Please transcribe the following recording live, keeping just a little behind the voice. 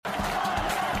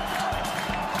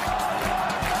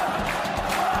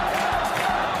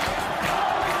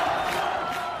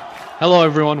Hello,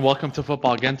 everyone. Welcome to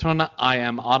Football Gentron. I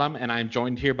am Autumn, and I'm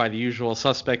joined here by the usual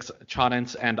suspects,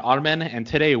 Chadens and Armen. And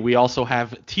today we also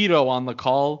have Tito on the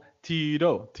call.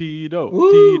 Woo!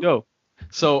 Tito.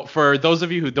 So, for those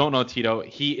of you who don't know Tito,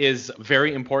 he is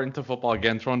very important to Football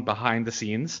Gentron behind the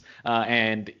scenes,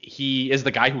 and he is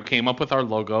the guy who came up with our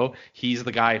logo. He's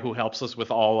the guy who helps us with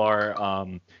all our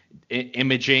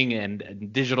imaging and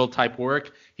digital type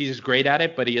work. He's great at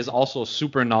it, but he is also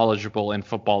super knowledgeable in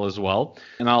football as well.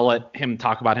 And I'll let him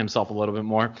talk about himself a little bit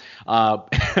more uh,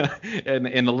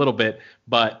 in a little bit.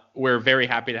 But we're very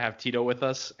happy to have Tito with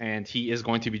us, and he is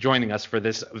going to be joining us for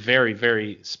this very,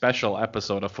 very special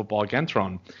episode of Football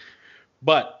Gentron.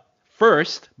 But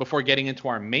first, before getting into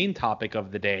our main topic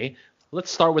of the day,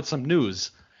 let's start with some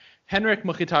news. Henrik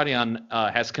Mkhitaryan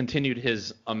has continued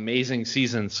his amazing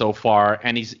season so far,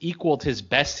 and he's equaled his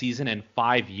best season in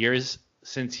 5 years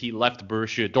since he left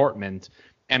Borussia Dortmund,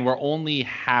 and we're only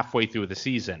halfway through the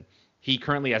season. He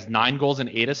currently has 9 goals and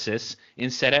 8 assists in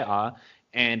Serie A,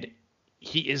 and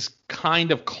he is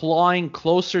kind of clawing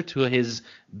closer to his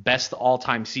best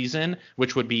all-time season,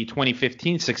 which would be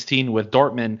 2015-16 with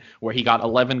Dortmund, where he got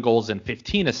 11 goals and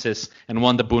 15 assists and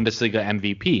won the Bundesliga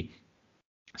MVP.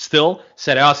 Still,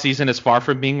 Serie A season is far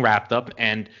from being wrapped up,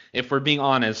 and if we're being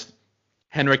honest,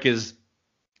 Henrik is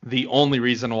the only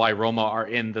reason why Roma are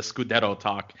in the Scudetto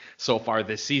talk so far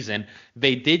this season.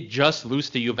 They did just lose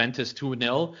to Juventus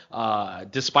 2-0,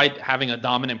 despite having a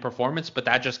dominant performance, but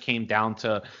that just came down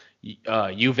to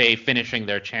Juve finishing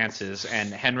their chances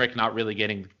and Henrik not really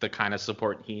getting the kind of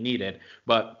support he needed.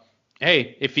 But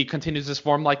hey, if he continues his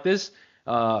form like this,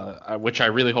 which I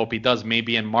really hope he does,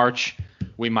 maybe in March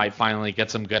we might finally get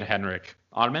some good Henrik.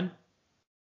 Armin?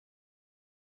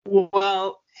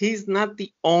 Well, he's not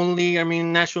the only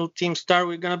Armenian national team star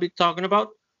we're going to be talking about.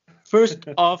 First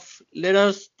off, let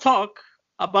us talk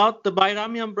about the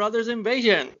Bayramian brothers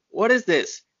invasion. What is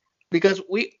this? Because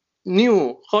we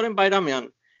knew Khoren Bayramian.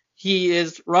 He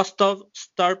is Rostov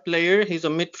star player. He's a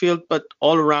midfield, but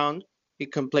all around. He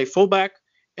can play fullback.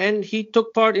 And he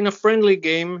took part in a friendly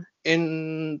game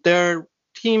in their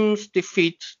team's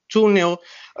defeat 2-0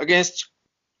 against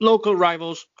local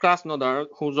rivals Krasnodar,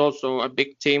 who's also a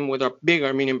big team with a big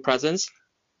Armenian presence.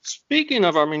 Speaking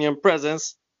of Armenian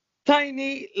presence,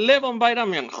 tiny Levon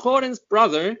Bayramian, Khoren's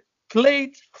brother,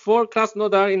 played for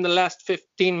Krasnodar in the last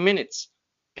 15 minutes.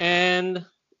 And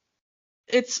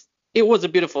it was a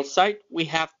beautiful sight. We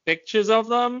have pictures of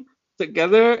them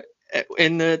together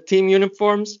in the team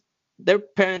uniforms. Their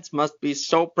parents must be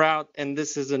so proud, and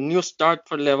this is a new start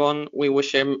for Levon. We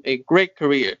wish him a great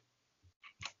career.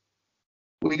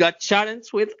 We got Challenge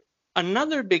with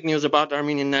another big news about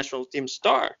Armenian national team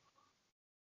star.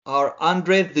 Our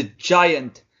Andre the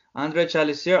Giant, Andre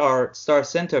Chalisier, our star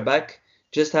center back,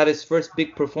 just had his first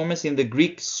big performance in the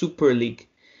Greek Super League.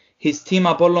 His team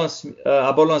Apollon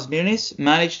Smirnis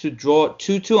managed to draw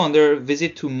 2-2 on their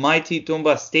visit to mighty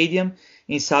Tumba Stadium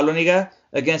in Salonika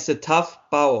against a tough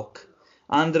PAOK.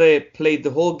 Andre played the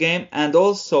whole game and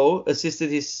also assisted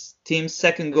his team's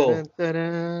second goal.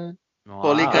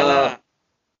 Wow.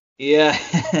 Yeah.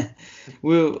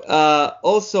 We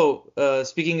also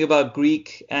speaking about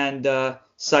Greek and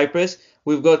Cyprus,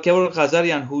 we've got Kevork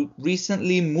Khazarian, who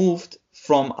recently moved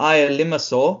from Aya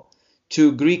Limassol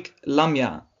to Greek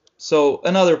Lamia. So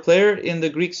another player in the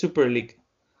Greek Super League.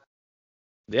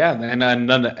 Yeah,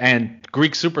 and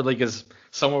Greek Super League is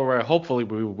somewhere where hopefully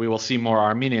we will see more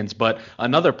Armenians. But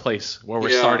another place where we're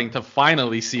starting to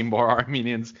finally see more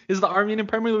Armenians is the Armenian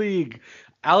Premier League.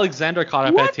 Alexander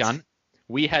Karapetyan,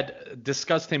 we had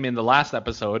discussed him in the last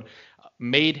episode,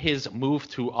 made his move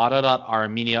to Ararat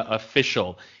Armenia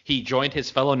official. He joined his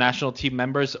fellow national team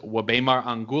members Wabemar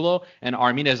Angulo and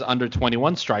Armenia's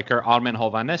under-21 striker Armen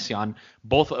Hovanesyan,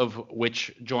 both of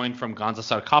which joined from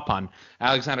Gandzasar Kapan.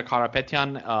 Alexander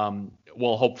Karapetyan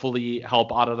will hopefully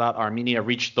help Ararat Armenia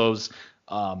reach those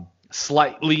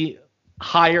slightly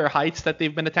higher heights that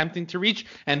they've been attempting to reach,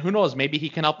 and who knows, maybe he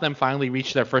can help them finally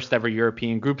reach their first ever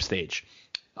European group stage.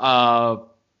 Another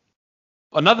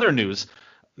news.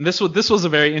 This was a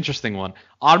very interesting one.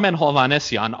 Armen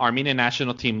Hovanesyan, Armenian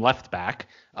national team left back,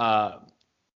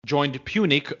 joined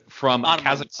Punic from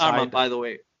Kazakhstan. Arman, by the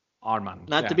way. Arman.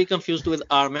 Not to be confused with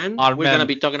Armen. We're going to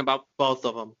be talking about both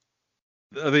of them.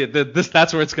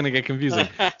 That's where it's going to get confusing.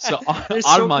 So It's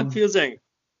so confusing.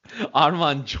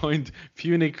 Arman joined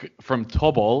Punic from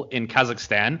Tobol in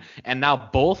Kazakhstan, and now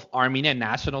both Armenian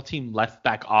national team left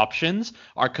back options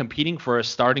are competing for a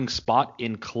starting spot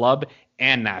in club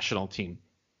and national team.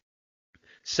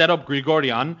 Serop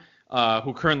Grigorian,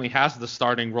 who currently has the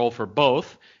starting role for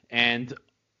both, and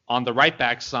on the right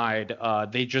back side,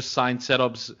 they just signed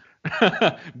Serop's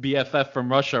BFF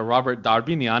from Russia, Robert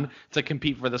Darbinian, to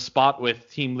compete for the spot with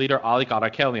team leader Ali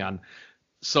Karakelian.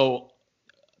 So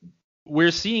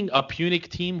we're seeing a Punic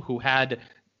team who had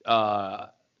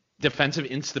defensive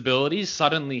instabilities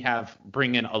suddenly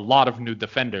bring in a lot of new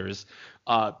defenders.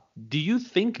 Do you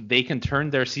think they can turn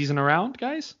their season around,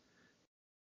 guys?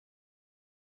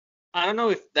 I don't know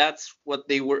if that's what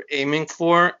they were aiming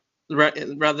for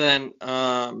rather than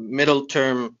middle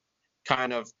term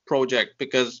kind of project,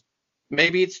 because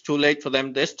maybe it's too late for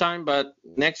them this time, but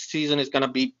next season is going to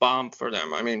be bomb for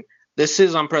them. I mean, this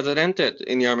is unprecedented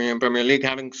in the Armenian Premier League,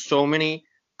 having so many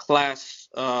class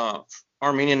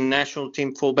Armenian national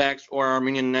team fullbacks or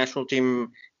Armenian national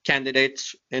team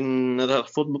candidates in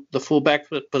the fullback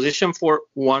position for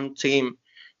one team.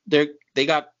 They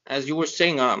got, as you were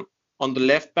saying, on the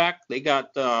left back, they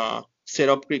got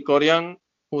Serop Grigorian,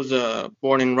 who's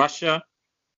born in Russia.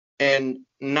 And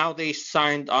now they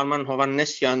signed Arman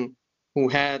Hovhannisyan, who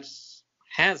has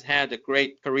had a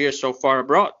great career so far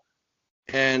abroad.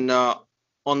 And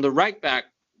on the right back,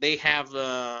 they have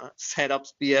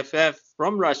Serup's BFF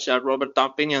from Russia, Robert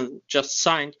Darbinian, just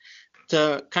signed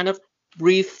to kind of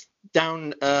breathe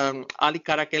down Ali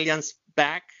Karakelian's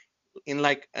back in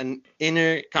like an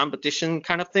inner competition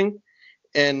kind of thing.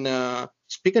 And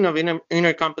speaking of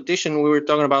inner competition, we were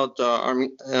talking about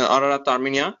Ararat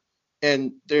Armenia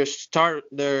and their striker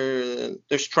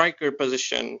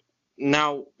position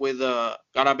now with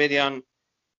Garabedian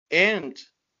and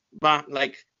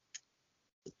like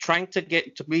trying to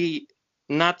get to be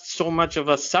not so much of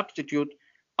a substitute,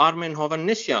 Armen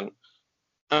Hovhannisyan.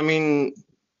 I mean,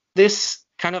 this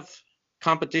kind of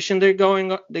competition they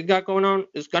got going on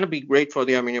is going to be great for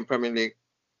the Armenian Premier League.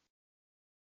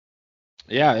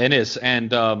 Yeah, it is.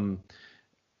 And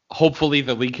hopefully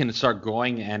the league can start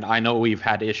growing. And I know we've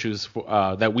had issues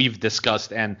that we've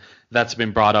discussed and that's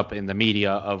been brought up in the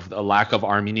media of the lack of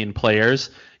Armenian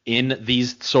players in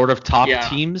these sort of top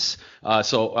teams.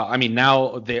 I mean,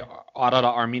 now Arada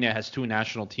Armenia has two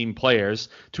national team players,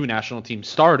 two national team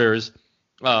starters,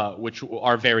 which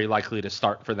are very likely to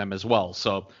start for them as well.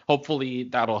 So hopefully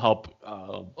that'll help.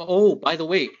 By the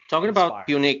way, talking about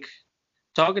Punic,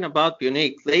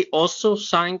 they also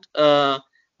signed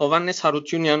Hovannes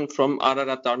Harutyunyan from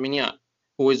Ararat Armenia,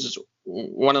 who is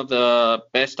one of the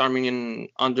best Armenian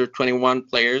under-21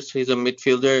 players. He's a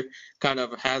midfielder, kind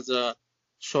of has a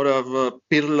sort of a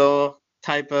Pirlo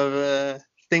type of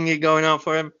thingy going on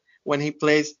for him when he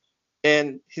plays.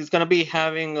 And he's going to be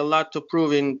having a lot to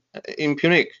prove in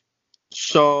Punic.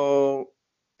 So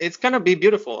it's going to be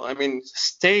beautiful. I mean,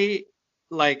 stay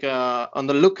on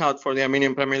the lookout for the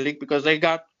Armenian Premier League because they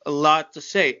got a lot to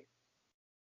say.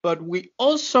 But we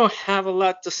also have a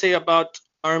lot to say about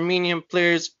Armenian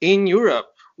players in Europe.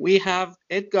 We have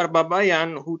Edgar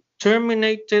Babayan, who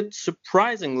terminated,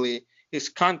 surprisingly, his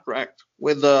contract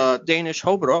with the Danish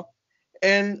Hobro.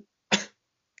 And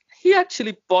he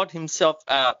actually bought himself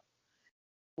out,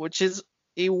 which is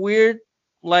a weird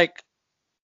thing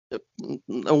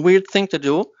to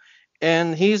do.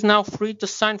 And he's now free to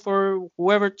sign for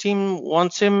whoever team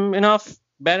wants him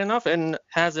bad enough, and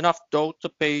has enough dough to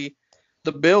pay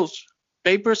the bills.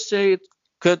 Papers say it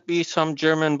could be some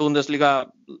German Bundesliga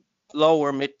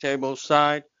lower mid-table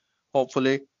side,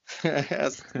 hopefully.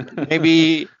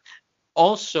 Maybe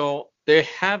also there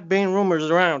have been rumors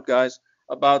around, guys,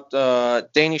 about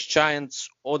Danish giants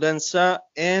Odense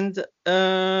and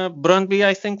Brøndby,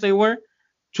 I think they were,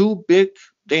 two big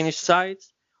Danish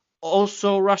sides.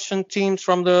 Also Russian teams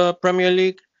from the Premier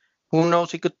League. Who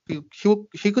knows? He could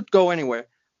go anywhere.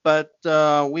 But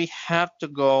we have to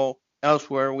go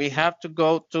elsewhere. We have to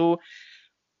go to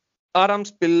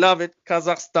Aram's beloved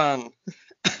Kazakhstan.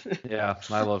 Yeah,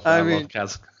 I love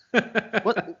Kazakhstan.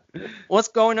 What's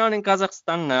going on in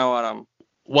Kazakhstan now, Aram?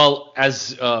 Well,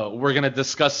 as we're going to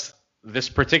discuss this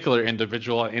particular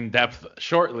individual in depth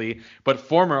shortly, but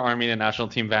former Armenian national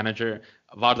team manager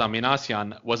Varda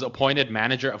Minasyan was appointed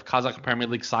manager of Kazakh Premier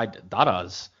League side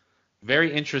Daraz.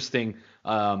 Very interesting.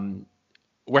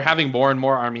 We're having more and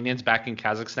more Armenians back in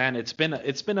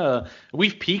Kazakhstan.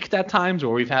 We've peaked at times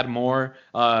where we've had more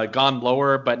gone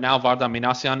lower, but now Varda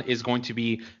Minasyan is going to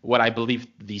be what I believe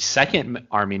the second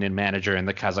Armenian manager in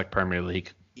the Kazakh Premier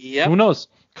League. Yep. Who knows?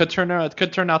 Could turn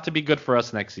out to be good for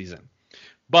us next season.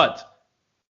 But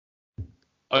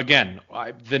again,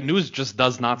 the news just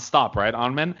does not stop, right,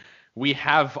 Armen? We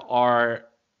have our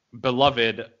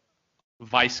beloved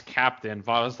vice captain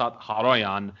Varazdat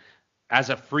Haroyan as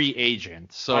a free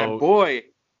agent. So my boy,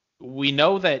 we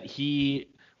know that he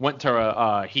went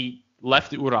to he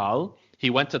left Ural. He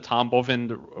went to Tambov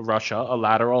in Russia, a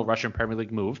lateral Russian Premier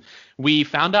League move. We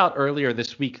found out earlier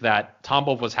this week that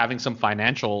Tambov was having some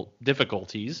financial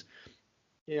difficulties,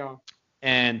 Yeah.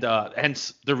 and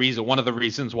hence one of the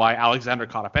reasons why Alexander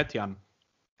Karapetyan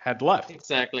had left.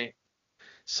 Exactly.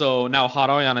 So now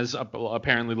Haroyan is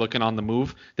apparently looking on the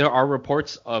move. There are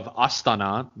reports of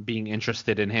Astana being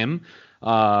interested in him,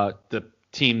 the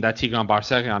team that Tigran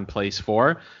Barseghian plays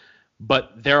for,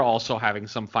 but they're also having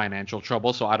some financial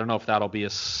trouble. So I don't know if that'll be a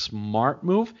smart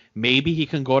move. Maybe he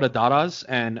can go to Daraz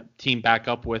and team back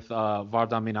up with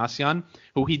Vardan Minasyan,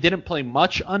 who he didn't play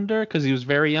much under because he was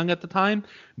very young at the time,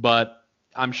 but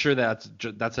I'm sure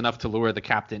that's enough to lure the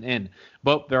captain in.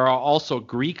 But there are also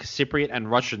Greek, Cypriot, and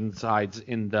Russian sides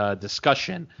in the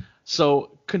discussion.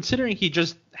 So considering he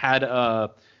just had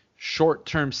a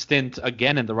short-term stint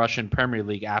again in the Russian Premier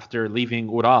League after leaving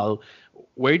Ural,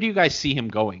 where do you guys see him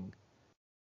going?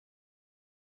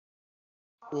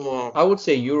 Well, I would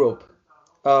say Europe.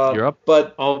 Europe?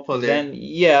 But hopefully. then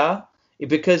yeah,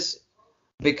 because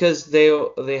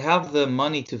they have the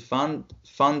money to fund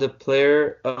a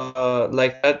player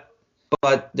like that.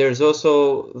 But there's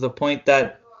also the point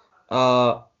that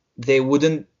they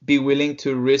wouldn't be willing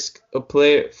to risk a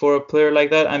player like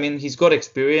that. I mean, he's got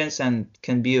experience and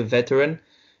can be a veteran,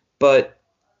 but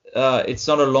it's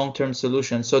not a long-term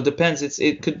solution. So it depends.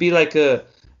 It could be like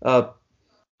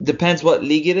depends what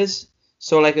league it is.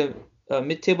 So like a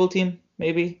mid-table team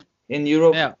maybe in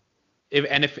Europe. Yeah.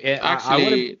 I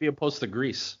wouldn't be opposed to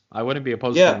Greece. I wouldn't be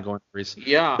opposed to him going to Greece.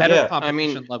 Yeah. Better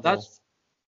competition level.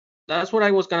 That's what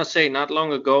I was gonna say. Not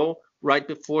long ago, right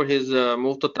before his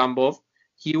move to Tambov,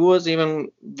 he was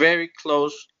even very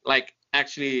close, like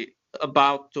actually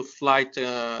about to fly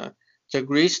to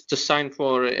Greece to sign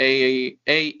for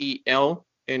AEL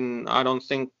in, I don't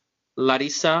think,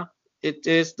 Larissa it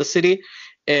is the city,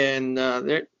 and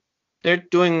they're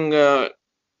doing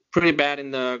pretty bad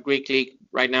in the Greek league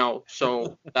right now.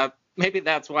 So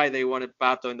that's why they wanted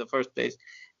Pato in the first place.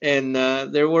 And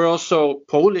there were also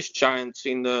Polish giants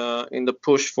in the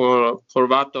push for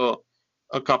Vato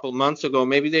a couple months ago.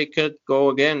 Maybe they could go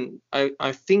again.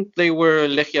 I think they were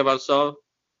Lechia Warsaw.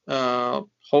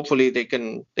 Hopefully they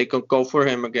can go for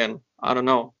him again. I don't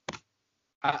know.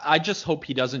 I just hope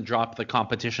he doesn't drop the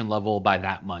competition level by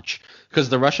that much, because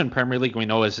the Russian Premier League we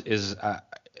know is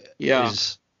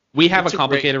we have a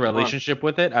complicated relationship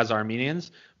with it as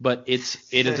Armenians, but it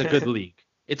is a good league.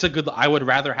 It's a good. I would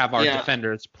rather have our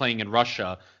defenders playing in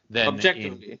Russia than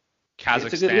in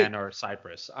Kazakhstan or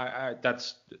Cyprus.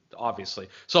 That's obviously.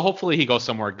 So hopefully he goes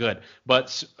somewhere good.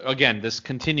 But again, this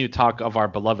continued talk of our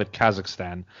beloved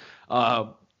Kazakhstan.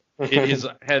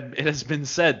 It has been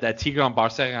said that Tigran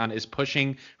Barseghian is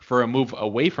pushing for a move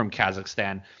away from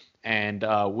Kazakhstan. And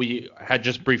we had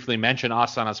just briefly mentioned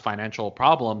Astana's financial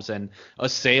problems, and a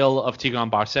sale of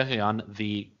Tigran Barseghian,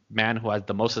 the man who has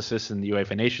the most assists in the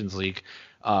UEFA Nations League,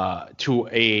 to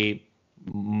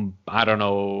I don't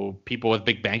know, people with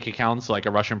big bank accounts like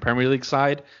a Russian Premier League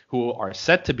side who are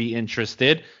set to be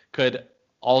interested, could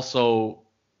also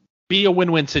be a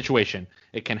win-win situation.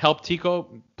 It can help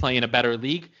Tico play in a better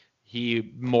league.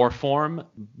 He more form,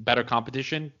 better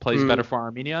competition, plays better for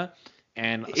Armenia.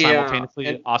 And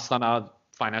simultaneously, Astana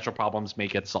financial problems may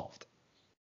get solved.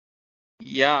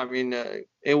 Yeah, I mean,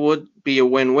 it would be a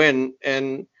win-win.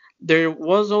 And there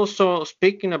was also,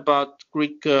 speaking about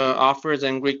Greek offers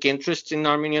and Greek interest in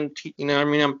Armenian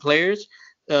players,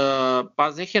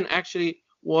 Bazekian actually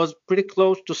was pretty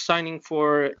close to signing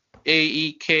for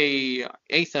AEK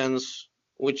Athens,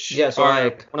 which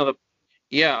are one of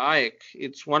the AEK.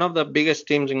 It's one of the biggest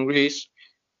teams in Greece,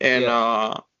 and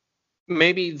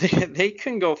maybe they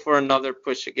can go for another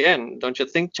push again. Don't you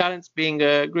think, Challenge, being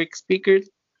a Greek speaker?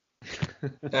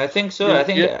 I think so. I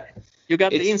think you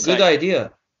got the insight. It's a good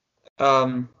idea.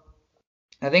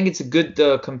 I think it's a good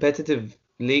competitive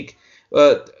league.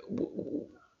 I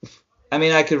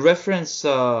mean, I could reference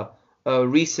a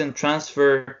recent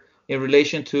transfer in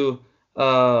relation to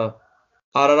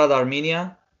Ararat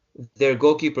Armenia. Their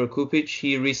goalkeeper Kupic,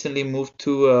 he recently moved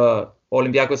to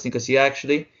Olympiacos Nicosia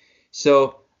actually.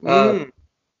 So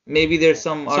maybe there's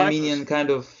some Armenian kind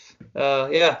of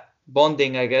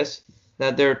bonding, I guess,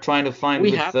 that they're trying to find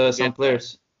with some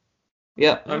players.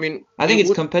 Yeah, I mean, I think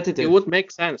it's competitive. It would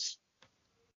make sense.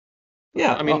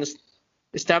 Yeah, I mean,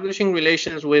 establishing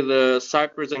relations with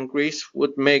Cyprus and Greece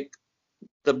would make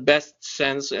the best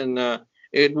sense, and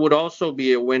it would also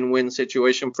be a win-win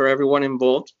situation for everyone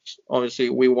involved. Obviously,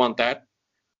 we want that.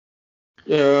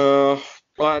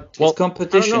 But it's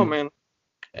competition. I don't know,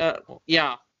 man.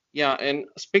 Yeah. And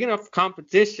speaking of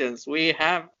competitions, we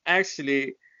have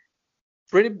actually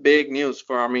pretty big news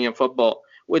for Armenian football.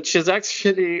 which is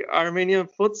actually Armenian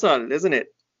futsal, isn't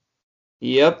it?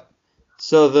 Yep.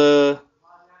 So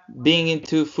being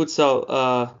into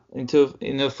futsal,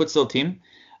 in a futsal team,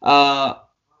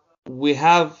 we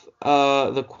have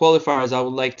the qualifiers I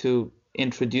would like to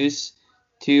introduce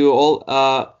to you all.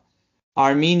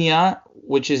 Armenia,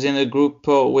 which is in a group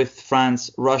with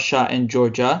France, Russia, and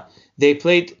Georgia. They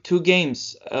played 2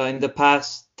 games in the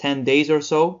past 10 days or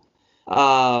so.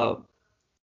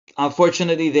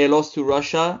 Unfortunately, they lost to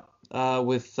Russia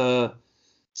with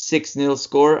 6-0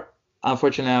 score.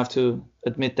 Unfortunately, I have to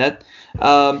admit that.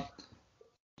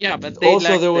 Yeah, but they Also,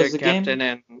 lacked there their was a game.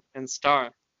 captain and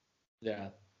star. Yeah,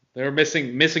 they were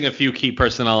missing a few key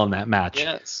personnel in that match.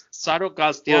 Yes, Saro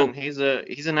Kastian. Well,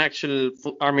 He's an actual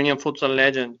Armenian futsal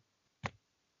legend,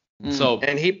 So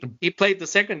and he played the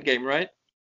second game, right?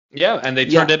 yeah, and they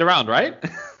turned Yeah. it around, right?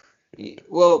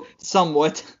 Well,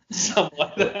 somewhat.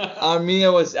 Somewhat.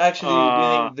 Armenia was actually Uh,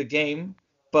 winning the game,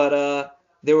 but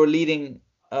they were leading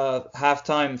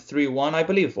halftime 3-1, I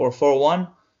believe, or 4-1,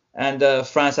 and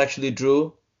France actually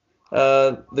drew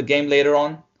the game later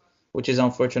on, which is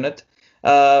unfortunate.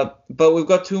 But we've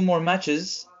got 2 more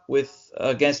matches with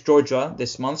against Georgia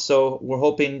this month, so we're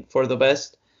hoping for the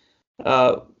best.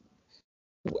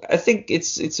 I think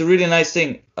it's a really nice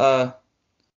thing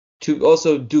to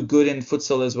also do good in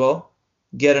futsal as well,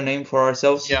 get a name for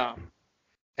ourselves. yeah,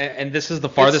 And this is the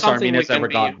farthest something Armenia's we can ever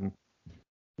be- gotten.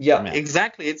 Yeah. Yeah.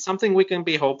 exactly. It's something we can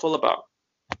be hopeful about.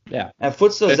 Yeah. And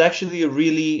futsal is actually a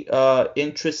really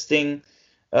interesting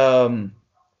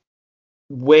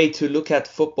way to look at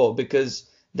football because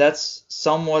that's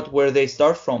somewhat where they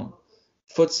start from.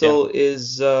 Futsal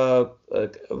is a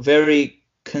very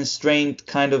constrained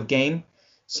kind of game,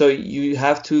 so you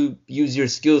have to use your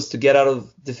skills to get out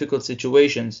of difficult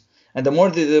situations. And the more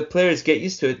the players get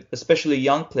used to it, especially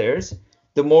young players,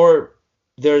 the more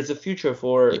there's a future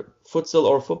for futsal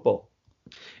or football.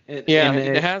 Yeah,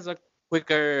 it has a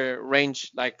quicker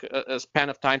range, like a span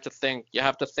of time to think. You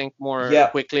have to think more Yeah.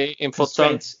 quickly in futsal.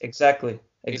 Constraints, exactly.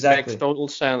 It makes total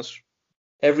sense.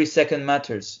 Every second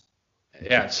matters.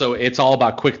 Yeah, so it's all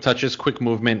about quick touches, quick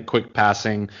movement, quick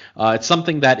passing. It's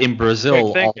something that in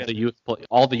Brazil Quick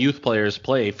all the youth players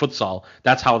play futsal.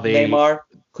 That's how they Neymar,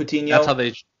 Coutinho.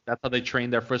 That's how they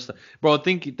train their first. Bro,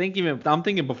 I'm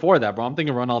thinking before that, bro. I'm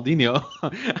thinking Ronaldinho.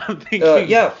 I'm thinking.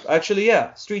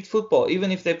 Yeah. Street football.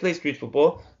 Even if they play street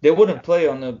football, they wouldn't play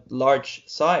on a large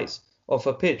size of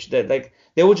a pitch. They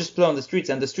would just play on the streets,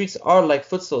 and the streets are like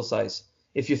futsal size.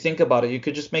 If you think about it, you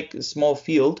could just make a small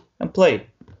field and play.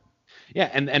 Yeah,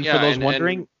 and Yeah, for those and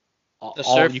wondering, The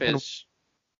all you can surface.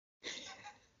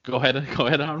 go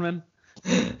ahead, Armin.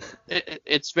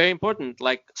 It's very important.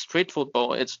 Like street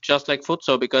football, it's just like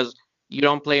futsal because you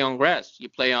don't play on grass, you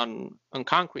play on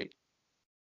concrete.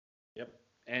 Yep.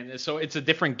 And so it's a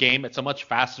different game. It's a much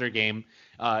faster game.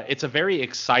 It's a very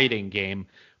exciting game.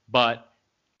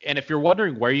 And if you're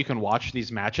wondering where you can watch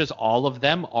these matches, all of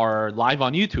them are live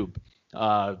on YouTube.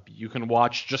 You can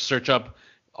watch, just search up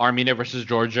Armenia versus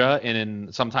Georgia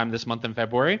in sometime this month in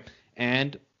February,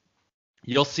 and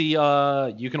you'll see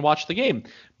you can watch the game.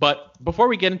 But before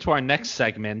we get into our next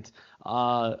segment,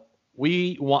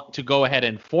 we want to go ahead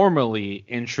and formally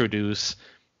introduce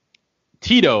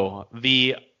Tito,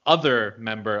 the other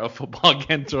member of Football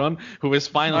Gentron, who is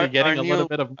finally getting a little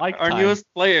bit of mic time. Our newest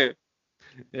player.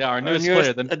 Yeah, our newest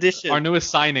newest player, addition. our newest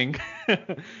signing.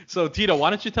 So Tito, why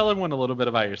don't you tell everyone a little bit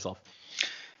about yourself?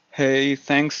 Hey,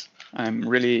 thanks. I'm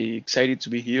really excited to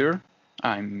be here.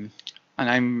 I'm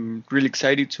really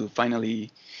excited to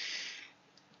finally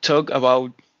talk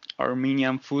about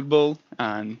Armenian football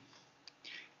and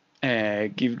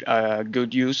give a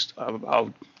good use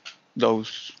about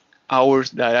those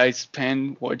hours that I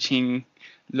spend watching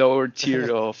lower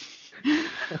tier of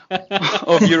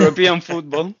European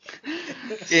football.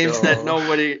 Games that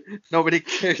nobody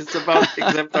cares about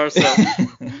except ourselves.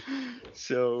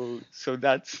 So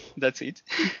that's it.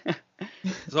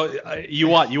 So you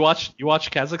watch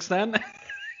Kazakhstan?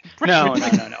 No.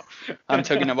 I'm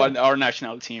talking about our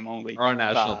national team only. Our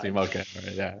national team. Okay. All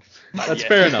right, yeah. That's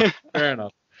yeah. Fair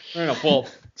enough. Well,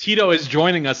 Tito is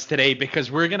joining us today because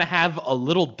we're gonna have a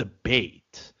little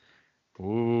debate.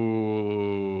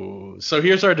 Ooh. So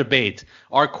here's our debate.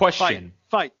 Our question.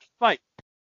 Fight.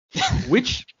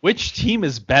 Which team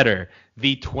is better?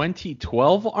 The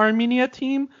 2012 Armenia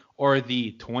team or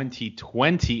the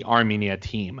 2020 Armenia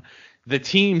team? The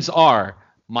teams are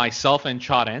myself and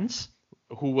Charens,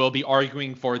 who will be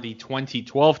arguing for the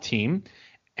 2012 team,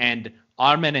 and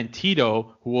Armen and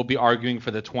Tito, who will be arguing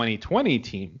for the 2020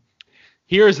 team.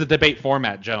 Here's the debate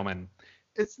format, gentlemen.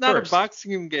 It's not First. a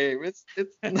boxing game.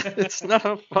 It's not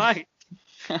a fight.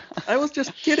 I was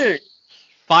just kidding.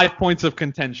 5 points of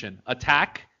contention: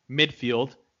 attack,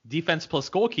 midfield, defense plus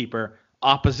goalkeeper,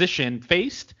 opposition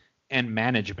faced, and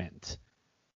management.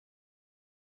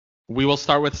 We will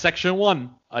start with section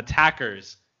 1,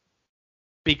 attackers.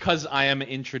 Because I am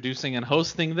introducing and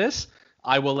hosting this,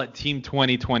 I will let Team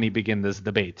 2020 begin this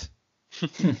debate.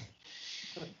 Ain't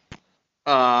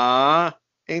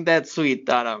that sweet,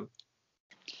 Adam?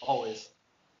 Always.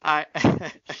 I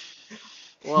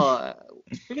well,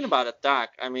 speaking about attack,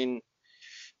 I mean,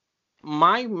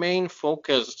 my main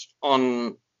focus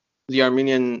on the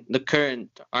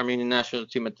current Armenian national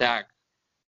team attack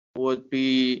would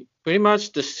be pretty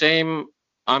much the same.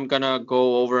 I'm gonna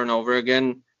go over and over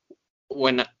again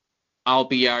when I'll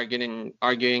be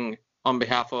arguing on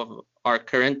behalf of our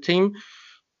current team,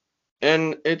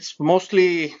 and it's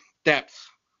mostly depth.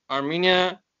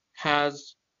 Armenia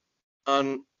has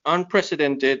an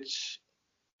unprecedented,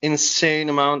 insane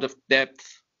amount of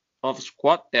depth, of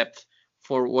squad depth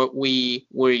for what we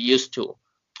were used to.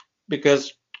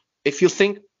 Because if you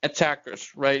think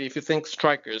attackers, right? If you think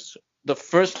strikers, the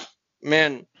first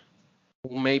man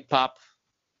who may pop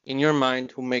in your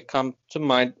mind, who may come to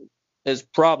mind, is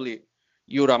probably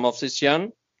Yura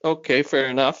Movsisyan. Okay, fair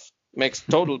enough. Makes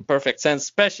total perfect sense,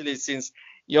 especially since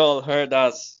you all heard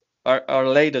our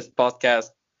latest podcast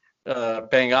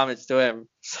paying homage to him.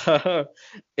 So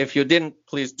if you didn't,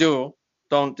 please do.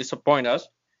 Don't disappoint us.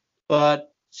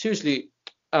 But seriously,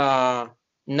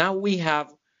 now we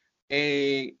have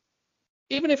a,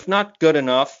 even if not good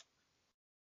enough,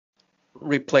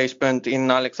 replacement in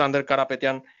Alexander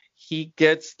Karapetyan. He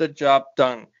gets the job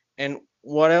done. And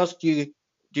what else do you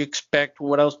expect?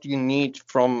 What else do you need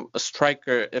from a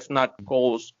striker if not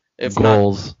goals? If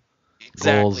goals. Not,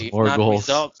 exactly. Goals. More if not goals.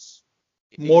 Results.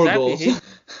 More exactly. goals.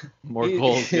 More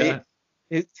goals, yeah.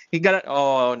 He got it.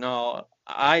 Oh, no.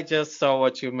 I just saw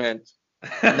what you meant.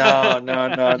 No.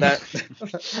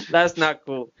 That's not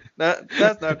cool.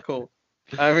 That's not cool.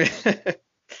 I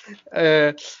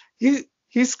mean,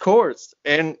 he scores,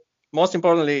 and most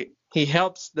importantly, he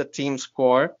helps the team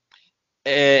score.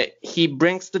 He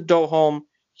brings the dough home.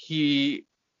 He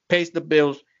pays the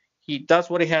bills. He does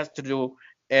what he has to do.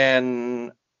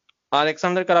 And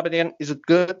Alexander Karapetyan is a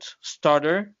good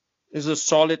starter, is a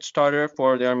solid starter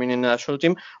for the Armenian national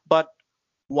team. But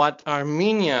what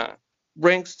Armenia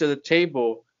brings to the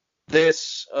table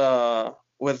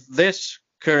with this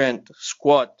current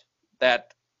squad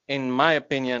that, in my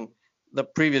opinion, the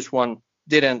previous one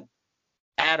didn't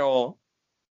at all,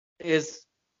 is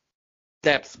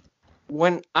depth.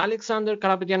 When Alexander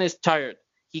Karapetyan is tired,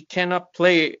 he cannot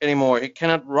play anymore. He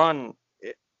cannot run,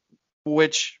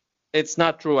 which it's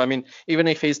not true. I mean, even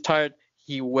if he's tired,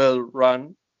 he will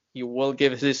run. He will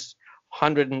give his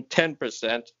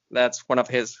 110%. That's one of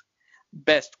his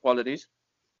best qualities.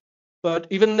 But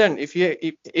even then, if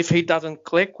he doesn't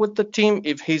click with the team,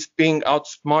 if he's being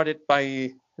outsmarted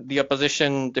by the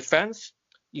opposition defense,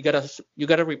 you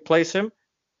gotta replace him.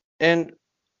 And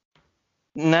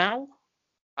now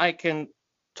I can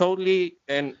totally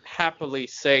and happily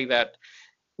say that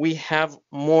we have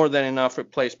more than enough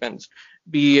replacements,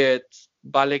 be it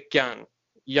Balekian,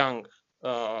 young,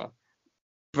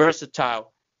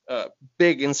 versatile,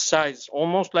 big in size,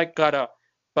 almost like Gara,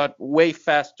 but way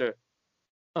faster.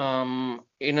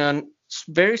 In a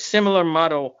very similar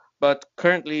model, but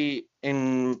currently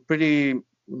in pretty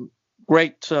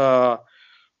great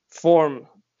form,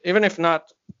 even if not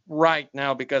right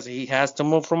now because he has to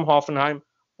move from Hoffenheim.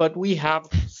 But we have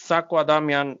Sako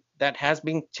Adamian that has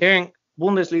been tearing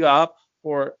Bundesliga up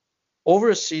for over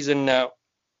a season now.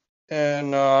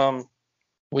 And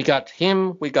we got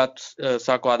him, we got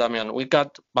Sako Adamian, we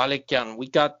got Balekian, we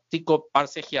got Tiko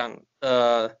Parsekian,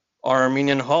 our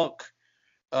Armenian Hulk.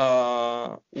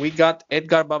 We got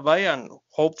Edgar Babayan.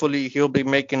 Hopefully he'll be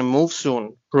making a move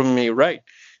soon. Prove me right.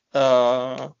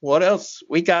 What else?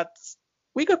 We got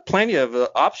plenty of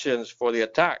options for the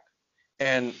attack,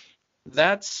 and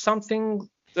that's something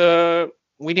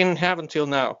we didn't have until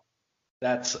now.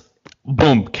 That's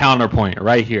boom, counterpoint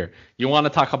right here. You want to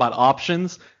talk about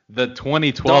options? The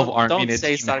 2012 Armenia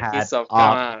team had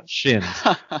options.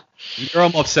 Yura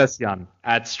Movsisyan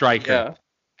at striker. Yeah.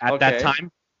 At that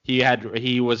time,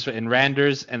 he was in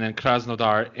Randers and then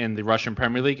Krasnodar in the Russian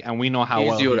Premier League, and we know how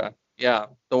well Yura. Yeah,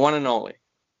 the one and only.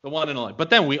 The one and only.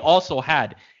 But then we also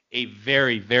had a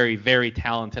very, very, very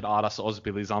talented Aras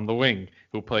Ozbilis on the wing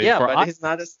who played for us. Yeah, but he's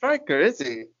not a striker, is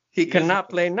he? He cannot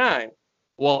play 9.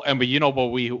 Well, but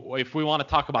if we want to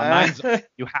talk about nines,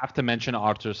 you have to mention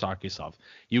Artur Sarkisov.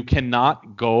 You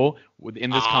cannot go in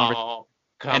this conversation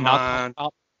Come on.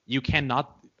 you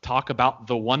cannot talk about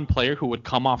the one player who would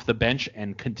come off the bench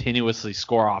and continuously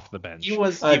score off the bench. He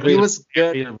was I agree. he was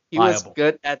good. Very He was reliable.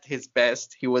 good at his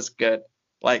best. He was good.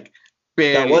 Like That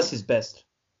barely. was his best.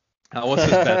 That was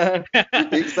his best.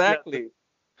 Exactly.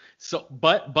 So,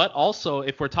 but also,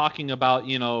 if we're talking about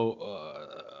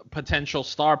potential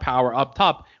star power up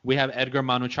top, we have Edgar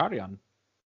Manucharyan.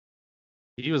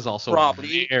 He was also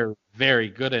Probably. very, very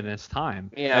good in his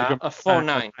time. Yeah, Edgar a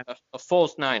Manucharyan- 4-9, a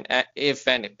false 9, if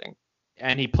anything.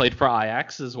 and he played for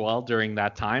Ajax as well during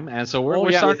that time. And so we're Oh,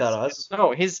 we're yeah. starting. Without us.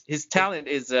 No, his talent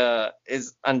is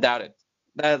undoubted.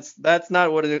 That's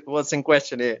not what's in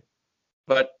question here.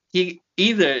 But he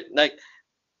either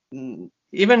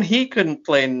even he couldn't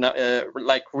play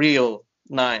like real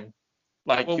 9,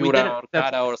 like Well, we Jura didn't- or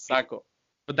that's- Gara or Sacco.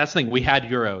 But that's the thing. We had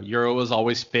Euro. Euro was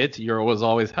always fit. Euro was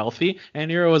always healthy, and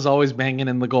Euro was always banging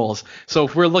in the goals. So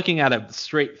if we're looking at a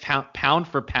straight pound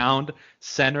for pound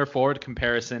center forward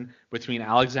comparison between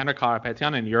Alexander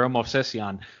Karapetyan and Euro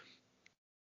Movsesian,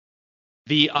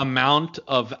 the amount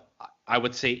of, I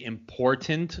would say,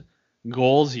 important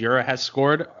goals Euro has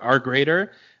scored are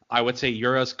greater. I would say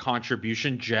Euro's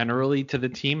contribution generally to the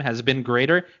team has been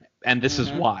greater, and this is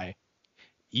why.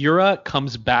 Euro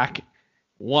comes back,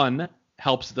 one,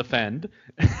 helps defend,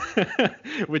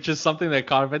 which is something that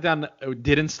Karapetyan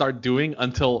didn't start doing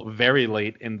until very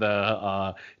late in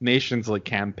the Nations League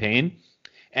campaign.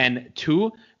 And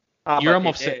two, Euro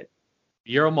Movsesian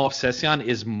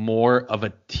is more of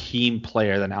a team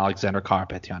player than Alexander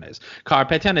Karapetyan is.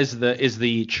 Karapetyan is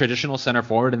the traditional center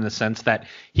forward in the sense that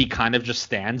he kind of just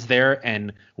stands there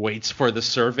and waits for the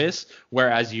service,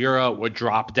 whereas Euro would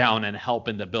drop down and help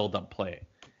in the build-up play.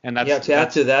 And that's To add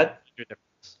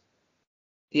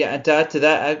to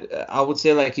that, I would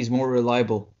say like he's more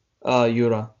reliable,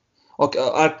 Jura. Okay,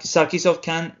 Sarkisov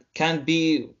can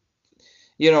be,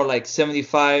 like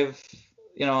 75,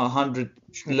 100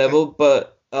 level,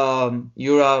 but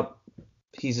Jura,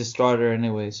 he's a starter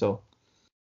anyway, so.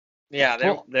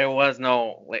 Yeah, there was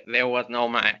no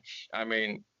match. I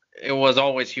mean, it was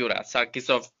always Jura.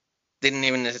 Sarkisov didn't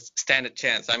even stand a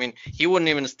chance. I mean, he wouldn't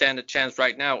even stand a chance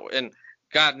right now, and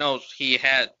God knows he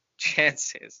had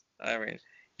chances. I mean,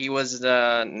 he was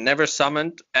never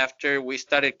summoned after we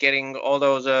started getting all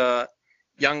those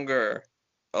younger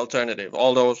alternative,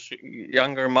 all those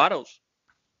younger models.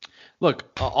 Look,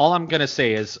 all I'm going to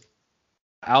say is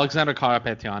Alexander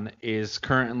Karapetyan is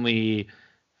currently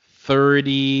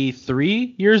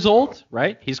 33 years old,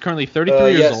 right? He's currently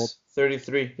 33 years old.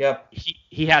 33, yep.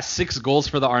 He has 6 goals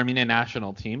for the Armenian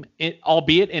national team,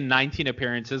 albeit in 19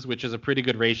 appearances, which is a pretty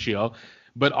good ratio.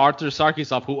 But Artur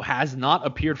Sarkisov, who has not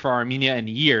appeared for Armenia in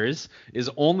years, is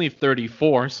only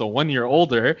 34, so 1 year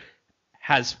older,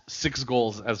 has 6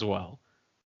 goals as well.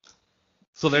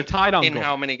 So they're tied on in goals.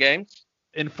 How many games?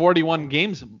 In 41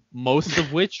 games, most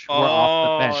of which were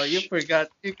off the bench. Oh, you forgot.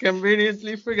 You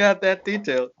conveniently forgot that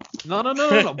detail. No.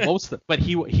 Most but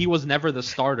he was never the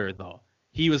starter though.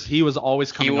 He was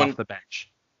always coming off the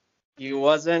bench. He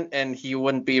wasn't, and he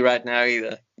wouldn't be right now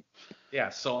either. Yeah,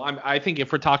 so I think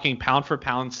if we're talking pound for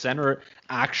pound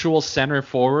actual center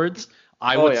forwards,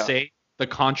 I would say the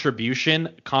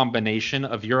combination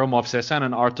of Euro Movsesian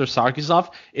and Artur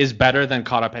Sarkisov is better than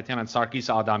Karapetyan and Sarkis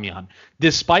Adamian,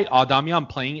 despite Adamian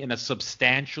playing in a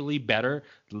substantially better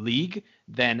league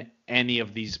than any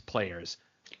of these players.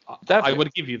 Definitely. I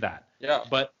would give you that. Yeah.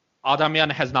 But Adamian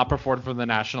has not performed for the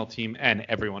national team, and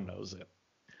everyone knows it.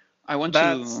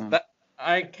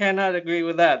 I cannot agree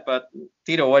with that, but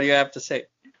Tito, what do you have to say?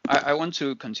 I want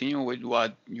to continue with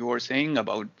what you were saying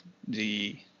about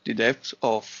the depth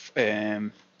of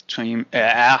team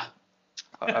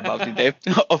about the depth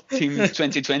of Team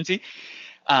 2020,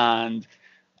 and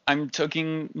I'm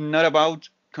talking not about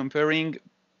comparing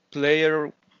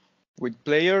player with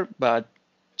player, but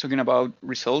talking about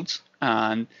results.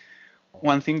 And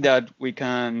one thing that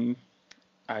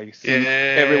I think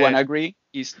everyone agree,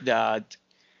 is that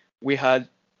we had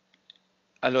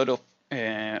a lot of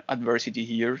adversity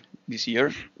here this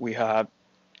year. We have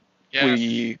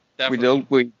we dealt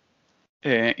with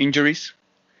injuries,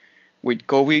 with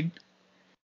COVID,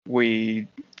 with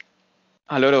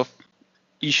a lot of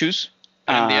issues,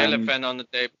 and the elephant on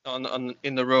the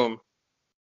in the room.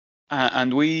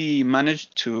 And we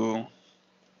managed to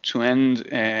end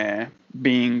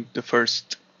being the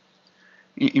first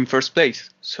in first place.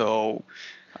 So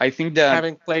I think that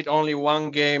having played only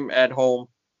one game at home,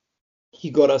 he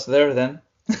got us there then.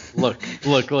 Look.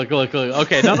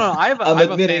 Okay, no. I have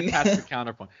a fantastic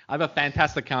counterpoint. I have a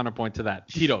fantastic counterpoint to that.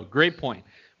 Tito, great point.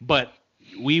 But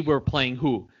we were playing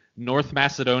who? North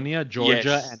Macedonia,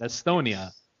 Georgia, and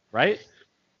Estonia, right?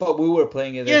 But we were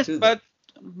playing it there too. But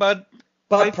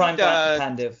But I prime think that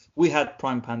Pandev. We had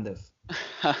prime Pandev.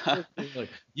 Look,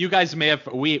 you guys may have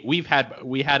we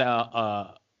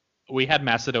had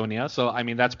Macedonia, so I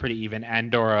mean that's pretty even.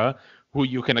 Andorra, who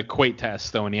you can equate to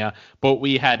Estonia, but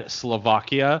we had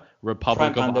Slovakia,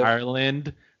 Republic Prime of Pandev.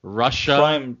 Ireland, Russia,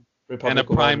 Prime and a Republic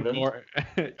of prime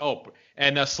Ireland.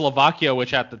 and Slovakia,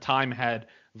 which at the time had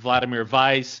Vladimir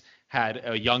Weiss, had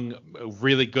a young,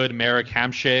 really good Marek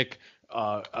Hamšík,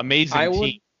 amazing I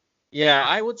team.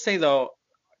 I would say though,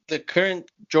 the current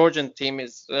Georgian team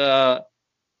is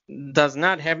does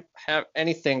not have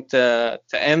anything to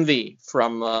envy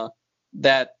from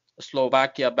that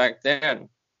Slovakia back then.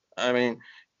 I mean,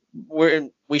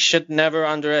 we should never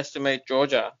underestimate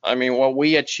Georgia. I mean, what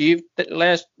we achieved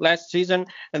last season,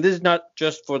 and this is not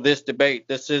just for this debate.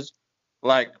 This is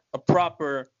like a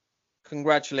proper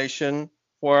congratulation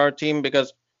for our team,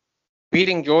 because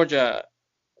beating Georgia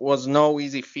was no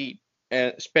easy feat,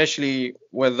 and especially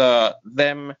with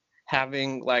them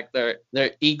having like their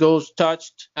egos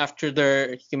touched after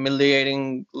their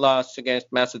humiliating loss against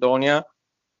Macedonia.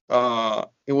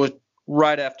 It was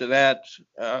right after that.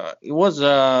 It was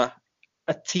a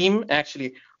team,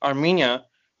 actually, Armenia.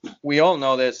 We all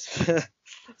know this,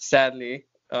 sadly.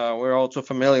 We're also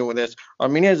familiar with this.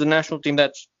 Armenia is a national team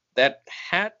that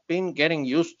had been getting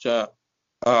used to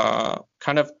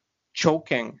kind of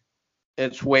choking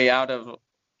its way out of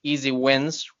easy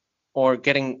wins, or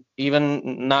getting,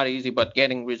 even not easy, but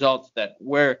getting results that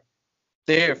were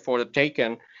there for the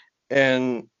taken.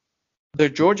 And the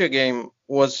Georgia game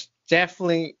was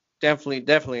definitely,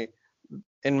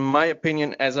 in my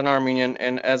opinion, as an Armenian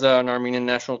and as an Armenian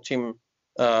national team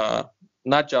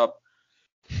nut job,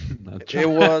 it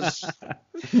was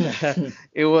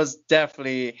it was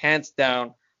definitely hands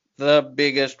down the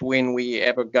biggest win we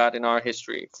ever got in our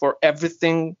history, for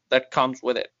everything that comes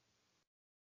with it.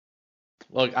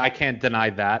 Look, I can't deny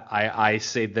that. I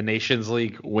say the Nations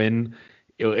League win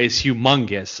is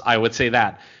humongous. I would say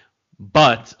that.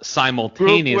 But Group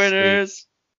simultaneously, winners.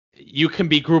 you can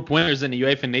be group winners in the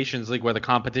UEFA Nations League where the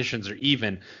competitions are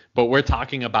even, but we're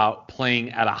talking about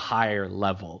playing at a higher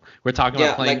level. We're talking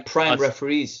about playing like prime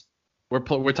referees. We're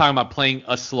talking about playing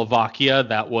a Slovakia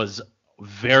that was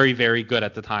very, very good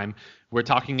at the time. We're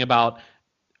talking about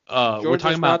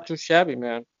Georgia's not too shabby,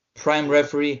 man. Prime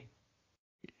referee.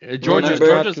 Georgia's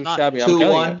not too not shabby. I'm telling you.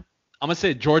 2-1. I'm gonna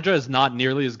say Georgia is not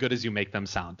nearly as good as you make them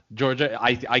sound. Georgia,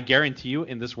 I guarantee you,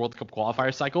 in this World Cup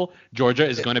qualifier cycle, Georgia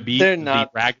is going to be They're the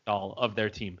not. ragdoll of their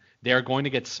team. They are going to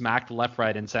get smacked left,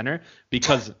 right, and center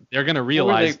because they're going to Who are they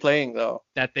realize playing though?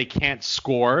 that they can't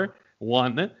score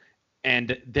one,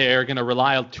 and they're going to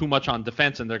rely too much on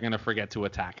defense, and they're going to forget to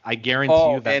attack. I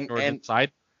guarantee you that Georgia's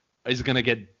side is going to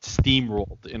get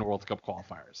steamrolled in World Cup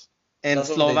qualifiers. And That's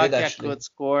what they did, Slovakia actually. could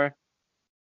score.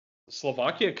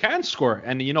 Slovakia can score,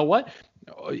 and you know what?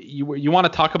 You want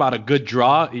to talk about a good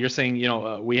draw? You're saying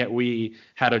we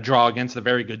had a draw against a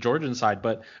very good Georgian side,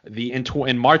 but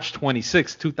in March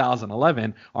 26,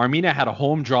 2011, Armenia had a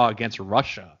home draw against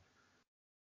Russia.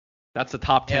 That's a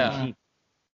top 10 team.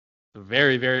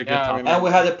 Very, very good top 10. And we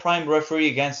had a prime referee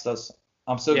against us.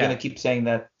 I'm still gonna keep saying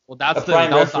that. Well, that's a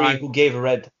prime referee who gave a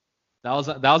red. That was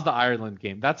the Ireland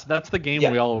game. That's the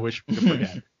game we all wish we could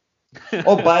forget.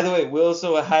 Oh, by the way, we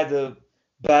also had a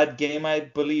bad game. I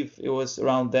believe it was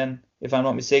around then, if I'm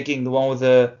not mistaken, the one with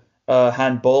the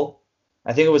handball.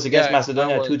 I think it was against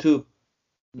Macedonia 2-2.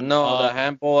 No, the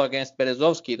handball against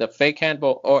Berezovsky, the fake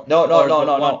handball. Or No.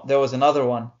 There was another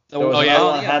one. There was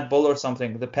another one, handball or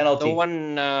something. The penalty. The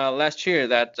one last year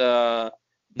that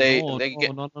they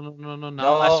get. No,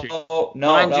 not last year.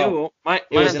 No.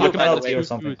 It was in the penalty or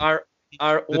something.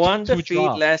 Our one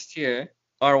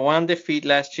defeat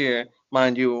last year,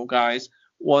 mind you, guys,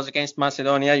 was against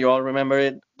Macedonia. You all remember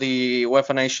it, the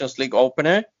UEFA Nations League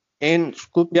opener in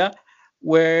Skopje,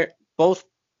 where both,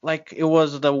 like, it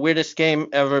was the weirdest game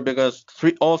ever, because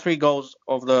all three goals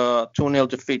of the 2-0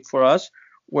 defeat for us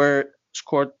were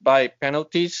scored by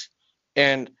penalties.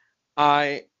 And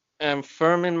I am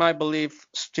firm in my belief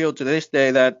still to this day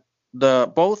that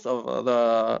both of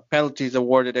the penalties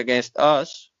awarded against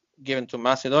us, given to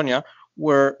Macedonia,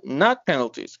 were not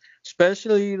penalties,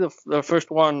 especially the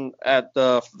first one at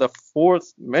the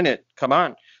 4th minute. Come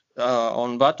on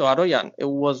Vato Aroyan. It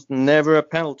was never a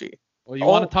penalty. Well, you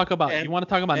want to talk about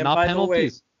not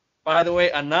penalties? By the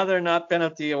way, another not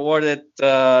penalty awarded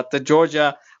to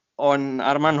Georgia on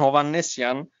Arman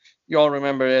Hovhannisyan. You all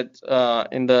remember it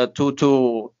in the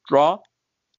 2-2 draw.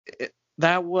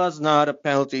 That was not a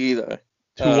penalty either.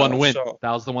 2-1 win.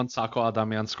 That was the one Sako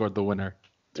Adamian scored the winner.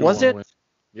 Was it? Win.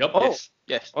 Yep. Oh,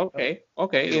 yes. Okay.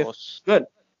 It was good.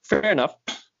 Fair enough.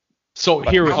 So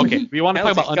here, we want to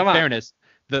talk about unfairness.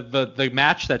 The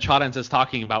match that Chadens is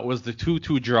talking about was the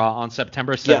 2-2 draw on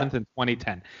September 7th in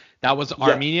 2010. That was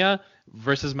Armenia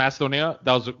versus Macedonia.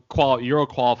 That was Euro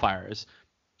qualifiers.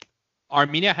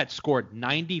 Armenia had scored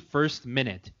 91st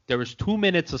minute. There was 2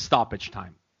 minutes of stoppage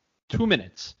time. 2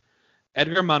 minutes.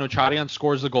 Edgar Manucharian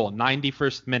scores a goal,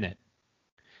 91st minute.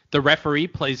 The referee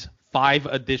plays 5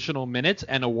 additional minutes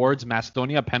and awards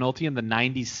Macedonia a penalty in the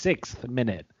 96th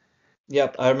minute.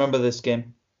 Yep, I remember this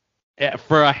game.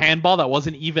 For a handball that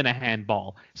wasn't even a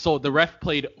handball. So the ref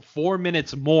played 4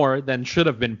 minutes more than should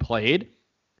have been played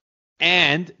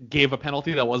and gave a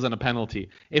penalty that wasn't a penalty.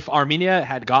 If Armenia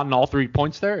had gotten all 3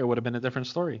 points there, it would have been a different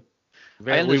story.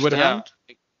 I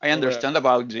understand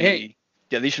about the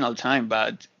additional time,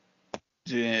 but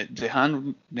the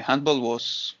handball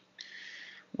was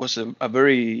a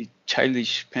very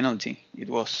childish penalty. It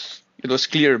was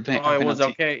clear penalty. It was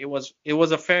okay. It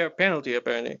was a fair penalty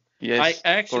apparently. Yes, I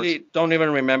actually don't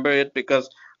even remember it because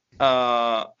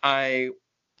that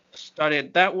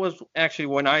was actually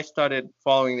when I started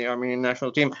following the Armenian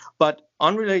national team. But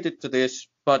unrelated to this,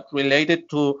 but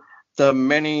related to the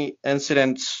many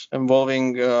incidents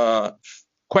involving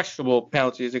questionable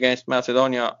penalties against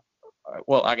Macedonia,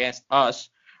 against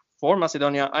us for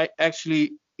Macedonia, I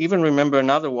actually even remember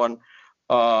another one.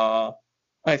 I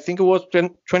think it was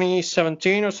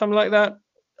 2017 or something like that,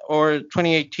 or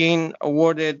 2018,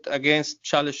 awarded against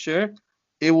Çalışır.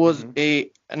 It was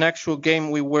an actual game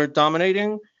we were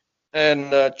dominating,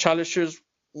 and Çalışır's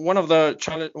one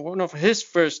of his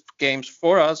first games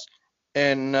for us,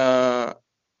 and I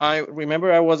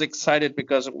remember I was excited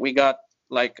because we got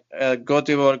like a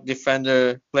Göteborg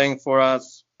defender playing for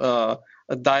us, a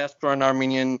diasporan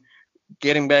Armenian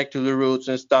getting back to the roots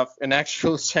and stuff, an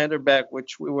actual center back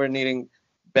which we were needing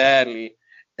badly,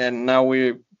 and now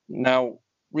we're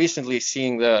recently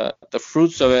seeing the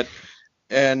fruits of it.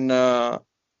 And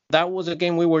that was a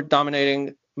game we were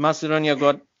dominating. Macedonia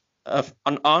got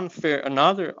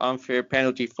another unfair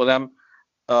penalty for them,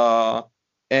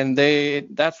 and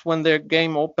that's when their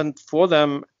game opened for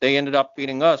them. They ended up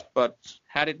beating us, but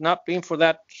had it not been for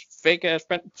that fake ass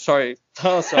sorry,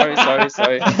 I'm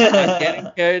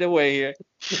getting carried away here.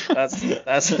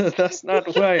 That's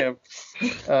not who I am.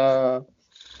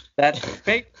 That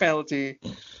fake penalty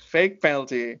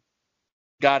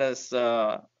got us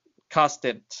cost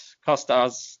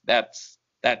us that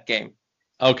game.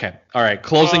 Okay, all right.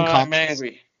 Closing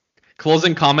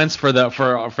comments for the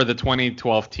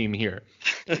 2012 team here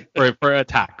for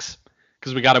attacks,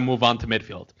 because we got to move on to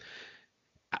midfield.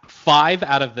 5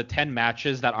 out of the 10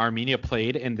 matches that Armenia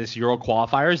played in this Euro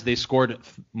qualifiers, they scored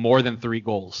more than 3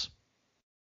 goals.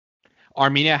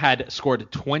 Armenia had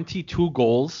scored 22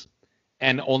 goals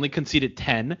and only conceded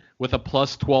 10 with a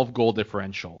plus 12 goal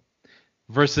differential.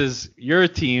 Versus your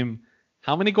team,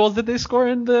 how many goals did they score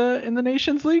in the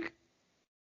Nations League?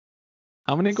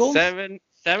 How many goals? 7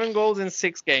 goals in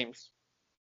 6 games.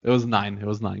 It was 9. It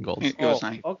was 9 goals. It was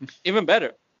 9. Okay. Even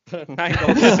better. 9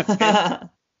 goals in 6 games.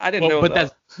 I didn't know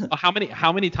that. But how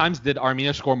many times did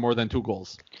Armenia score more than 2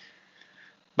 goals?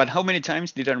 But how many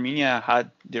times did Armenia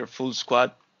had their full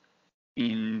squad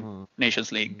in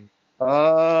Nations League?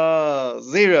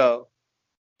 0.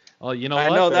 Well, you know I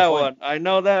know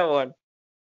that one.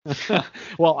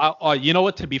 Well, you know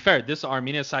what? To be fair, this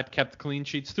Armenia side kept clean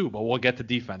sheets too, but we'll get to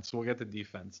defense. All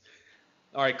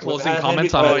right, closing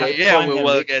comments on it. Yeah, we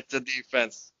will get to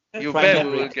defense. You bet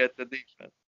we will get to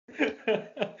defense.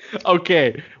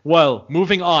 Okay, well,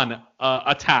 moving on.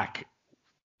 Attack.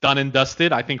 Done and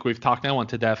dusted. I think we've talked that one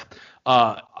to death.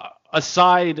 A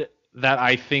side that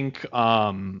I think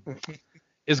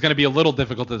is going to be a little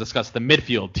difficult to discuss, the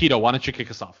midfield. Tito, why don't you kick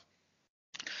us off?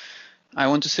 I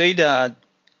want to say that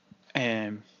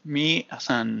me, as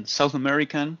a South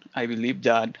American, I believe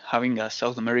that having a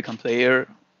South American player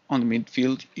on the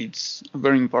midfield is a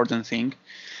very important thing.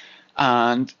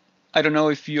 And I don't know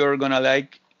if you're going to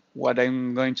like what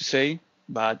I'm going to say,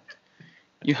 but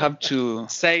you have to...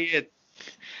 Say it.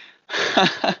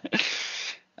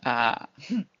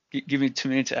 Give me 2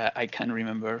 minutes. I can't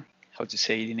remember how to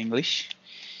say it in English.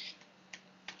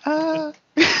 We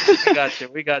got you,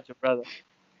 brother.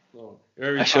 Ayúdame, what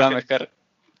are you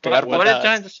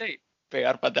trying to say?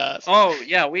 Pegar patadas. Oh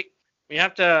yeah, we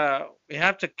have to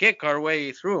kick our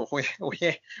way through.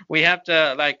 We have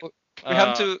to like.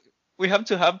 We have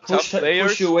to have tough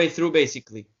players. Push your way through,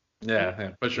 basically.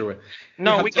 Yeah, push your way.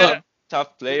 No, we gotta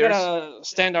tough players. We gotta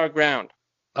stand our ground.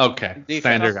 Okay,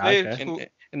 stand your ground. Okay.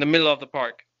 In the middle of the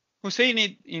park. Who's saying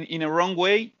it in a wrong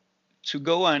way to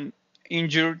go and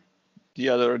injure the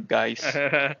other guys?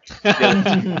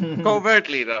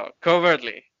 Covertly, though.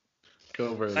 Covertly,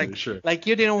 sure. Like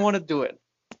you didn't want to do it.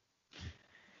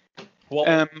 Well,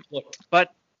 Um, look, But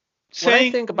what I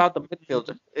saying think about the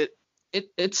midfield,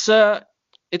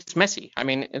 it's messy. I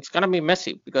mean, it's gonna be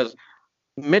messy because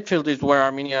midfield is where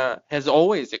Armenia has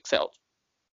always excelled.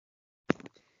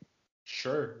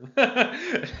 sure.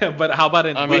 But how about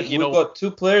I but mean, you We've know, got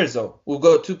two players though. We've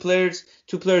got two players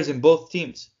in both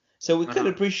teams. So we could Uh-huh.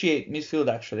 appreciate midfield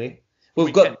actually. we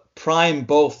We've can. got prime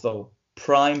both though.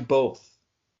 Prime both.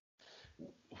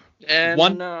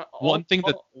 One and one thing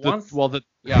that once, the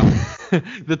yeah,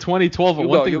 the 2012 you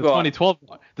one go, thing you the go on.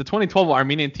 2012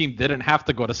 Armenian team didn't have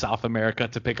to go to South America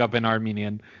to pick up an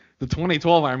Armenian. The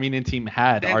 2012 Armenian team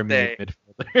had Didn't Armenian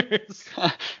they?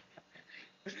 midfielders.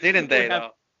 Didn't we they have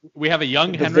though? we have a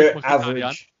young But Henrik they're Mkhitaryan.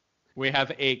 average. We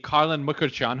have a Karlen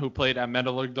Mukherjee who played at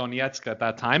Metalurg Donetsk at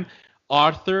that time.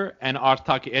 Arthur and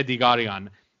Artak Edigarian.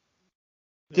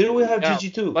 Didn't we have Yeah,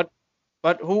 GG2?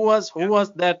 but who was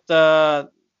that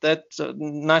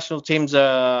national team's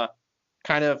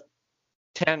kind of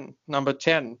number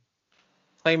 10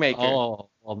 playmaker? Oh,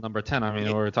 well, number 10. I mean,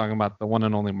 we were talking about the one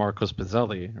and only Marcos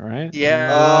Pizzelli, right? Yeah,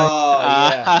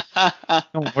 Oh yeah.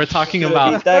 We're talking Could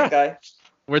have beat about that guy.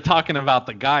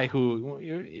 the guy who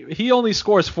he only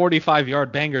scores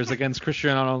 45-yard bangers against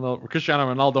Cristiano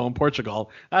Ronaldo in Portugal.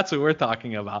 That's who we're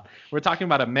talking about. We're talking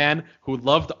about a man who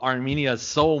loved Armenia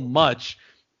so much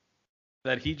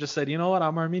that he just said, you know what,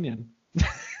 I'm Armenian.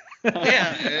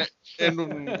 yeah,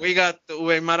 and we got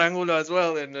Weimar Angulo as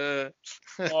well, and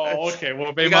Oh, okay.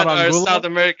 Well, we Weimar got Angulo.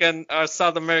 our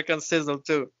South American sizzle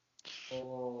too.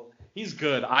 Oh, he's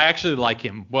good. I actually like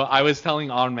him. Well, I was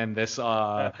telling Armin this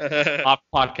off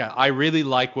podcast. I really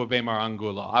like Weimar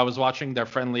Angulo. I was watching their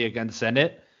friendly against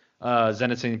Zenit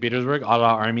St. Petersburg, a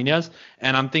la Armenia's,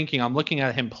 and I'm looking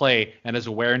at him play and his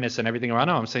awareness and everything around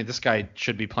him. I'm saying this guy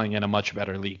should be playing in a much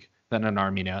better league than in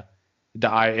Armenia,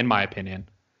 in my opinion,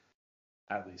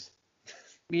 at least.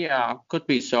 Yeah, could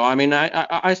be so. I mean,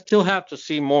 I still have to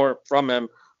see more from him,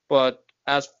 but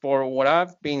as for what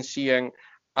I've been seeing,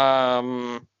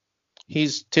 um,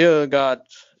 he's still got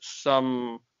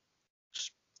some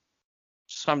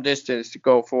distance to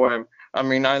go for him. I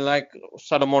mean, I like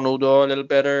Salomon Udo a little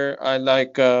better. I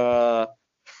like of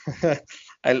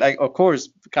course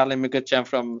Karlen Mkhitaryan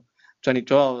from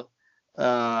 2012.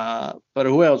 But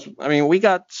who else? I mean, we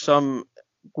got some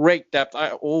great depth.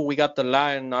 We got the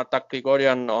Lion Artak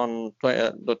Grigorian on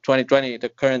the 2020, the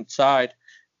current side,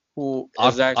 who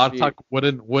is actually. Artak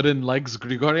wooden legs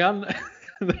Grigorian,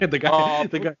 the Oh, guy,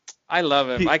 the guy. I love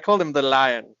him. He, I call him the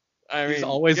Lion. I he's mean,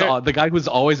 always the guy who's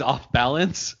always off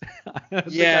balance.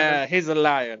 yeah, he's a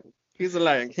lion. He's a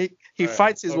lion. He Alright,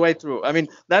 fights his okay. way through. I mean,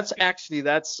 that's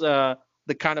the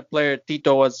kind of player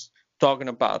Tito was talking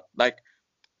about, like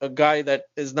a guy that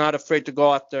is not afraid to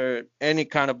go after any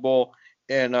kind of ball,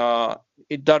 and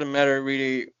it doesn't matter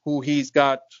really who he's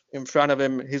got in front of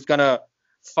him. He's gonna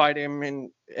fight him, and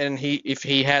if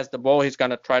he has the ball, he's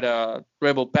gonna try to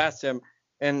dribble past him,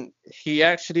 and he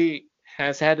actually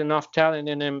has had enough talent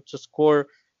in him to score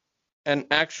an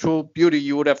actual beauty.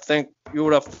 You would have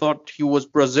thought he was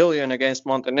Brazilian against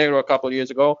Montenegro a couple of years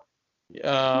ago.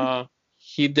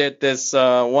 He did this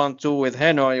 1-2 with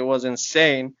Hanoi. It was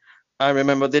insane. I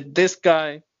remember that this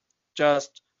guy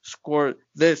just scored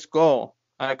this goal.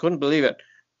 I couldn't believe it.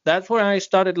 That's when I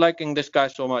started liking this guy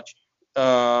so much.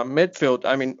 Midfield,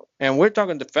 I mean, and we're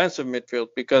talking defensive midfield,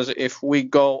 because if we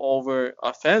go over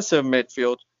offensive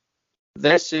midfield,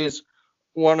 this is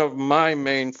one of my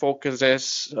main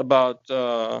focuses about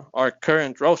our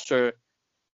current roster.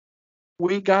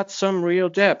 We got some real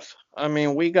depth. I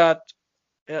mean, we got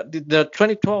the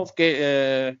 2012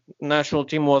 national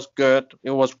team was good.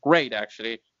 It was great,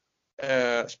 actually,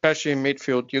 especially in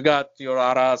midfield. You got your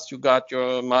Aras, you got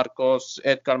your Marcos,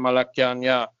 Edgar Malakian,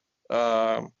 yeah.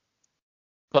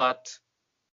 But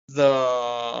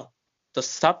the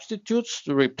substitutes,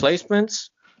 the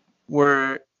replacements,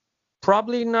 were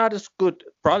probably not as good.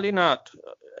 Probably not,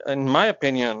 in my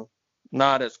opinion,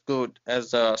 not as good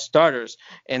as starters.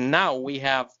 And now we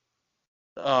have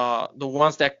the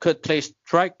ones that could play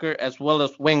striker as well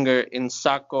as winger in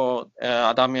Sako,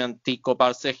 Adamian, Tiko,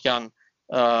 Barsekian,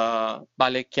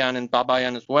 Balekian, and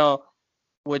Babayan as well,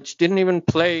 which didn't even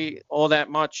play all that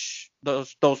much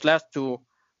those last two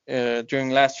during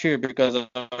last year because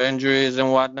of injuries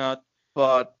and whatnot.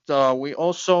 But we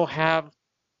also have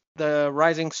the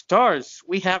rising stars.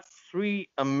 We have three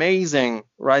amazing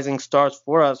rising stars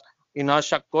for us in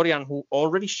Ashak Gorian, who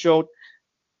already showed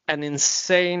an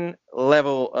insane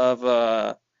level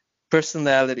of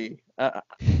personality.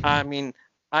 I mean,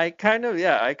 I kind of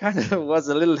was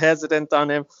a little hesitant on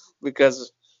him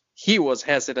because he was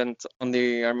hesitant on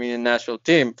the Armenian national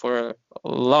team for a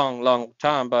long, long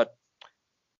time. But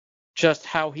just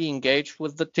how he engaged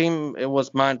with the team, it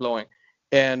was mind blowing.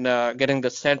 And getting the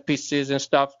set pieces and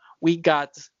stuff, we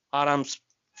got Aram's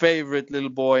favorite little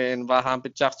boy in Vahan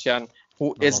Pichakchian, I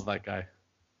love that guy.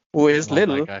 who I is love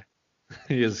little. that guy.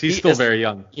 He's He still is very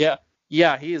young.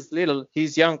 yeah, he is little,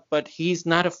 he's young, but he's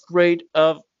not afraid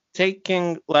of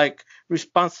taking like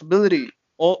responsibility.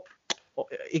 Or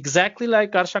exactly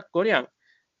like Arshak Koryan.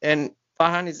 And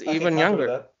Fahan is even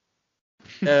younger.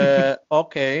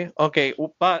 Okay,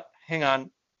 but hang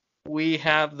on. We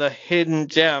have the hidden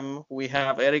gem. We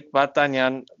have Eric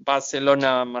Batanyan,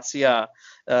 Barcelona Masia,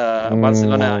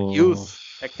 Barcelona Youth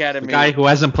The Academy. guy who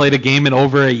hasn't played a game in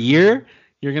over a year.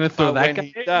 You're gonna throw But that when guy he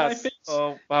in my does,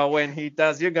 face? but when he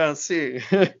does, you're gonna see.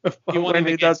 He won't When even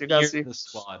he does, get you're gonna near see. the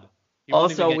squad. He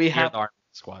won't Also, even we get near have the Army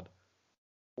squad.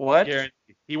 what?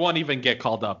 Guaranteed. He won't even get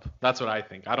called up. That's what I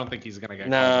think. I don't think he's gonna get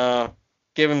called up. No,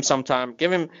 give him some time.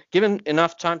 Give him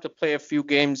enough time to play a few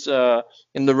games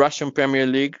in the Russian Premier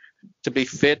League to be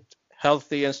fit,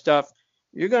 healthy, and stuff.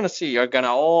 You're gonna see.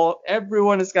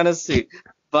 Everyone is gonna see.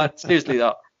 But seriously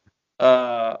though,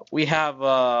 we have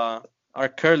our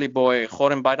curly boy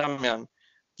Khorem Bayramyan.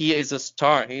 He is a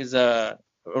star. He's a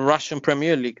Russian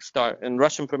Premier League star, and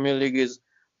Russian Premier League is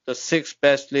the sixth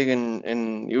best league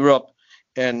in Europe,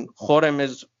 and Khorem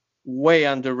is way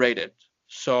underrated.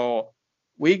 So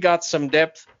we got some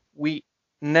depth we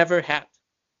never had.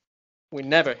 We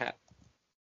never had.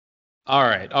 All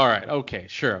right. Okay,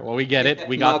 sure. Well, we get it.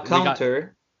 We Now got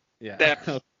counter. yeah.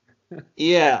 Depth.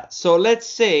 Yeah, so let's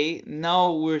say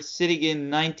now we're sitting in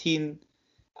 19,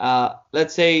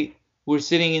 let's say we're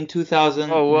sitting in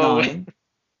 2009,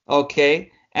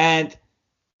 okay, and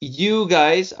you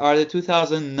guys are the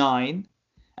 2009,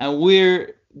 and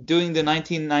we're doing the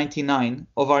 1999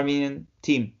 of Armenian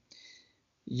team.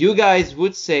 You guys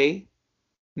would say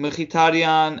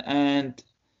Mkhitaryan and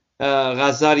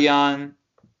Ghazarian,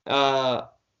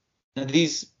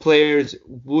 these players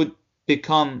would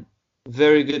become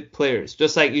very good players,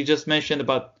 just like you just mentioned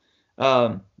about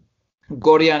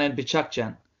Goryan and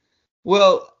Bichakcan.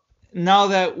 Well, now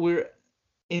that we're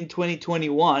in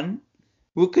 2021,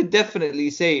 we could definitely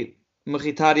say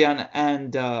Mkhitaryan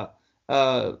and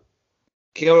Georg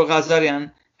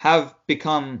Ghazarian have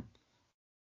become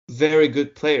very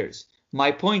good players.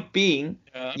 My point being,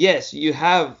 yes, you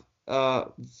have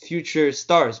future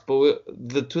stars, but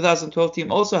the 2012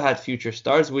 team also had future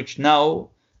stars, which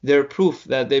now they're proof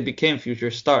that they became future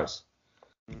stars.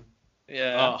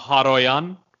 Yeah.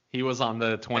 Haroyan, he was on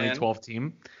the 2012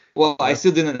 team. Well, I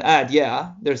still didn't add.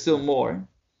 Yeah, there's still more.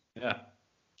 Yeah.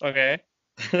 Okay.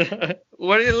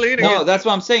 What are you leading? No, that's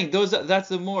what I'm saying. That's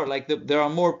the more like there are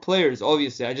more players.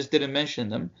 Obviously, I just didn't mention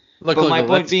them. But my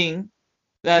point being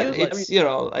that it's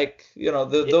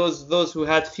those who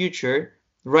had future.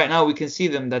 Right now, we can see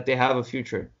them that they have a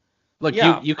future. Look,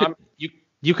 you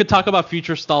could talk about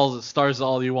future stars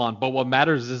all you want, but what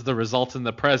matters is the results in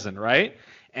the present, right?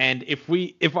 And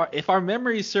if our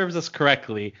memory serves us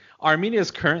correctly, Armenia is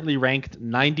currently ranked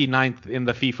 99th in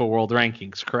the FIFA World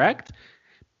Rankings, correct?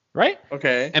 Right?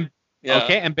 Okay. And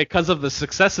because of the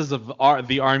successes of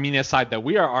the Armenia side that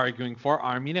we are arguing for,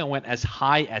 Armenia went as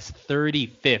high as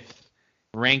 35th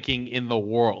ranking in the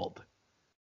world.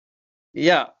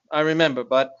 Yeah, I remember,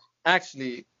 but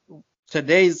actually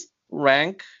today's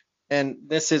rank, and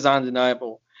this is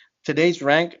undeniable, today's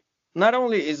rank not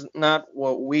only is not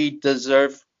what we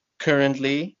deserve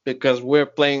currently, because we're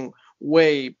playing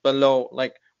way below,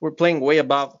 like we're playing way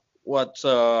above what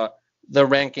the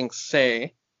rankings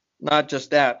say. Not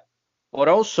just that, but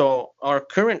also our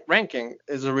current ranking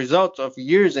is a result of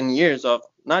years and years of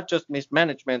not just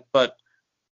mismanagement, but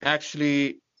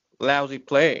actually lousy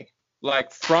play.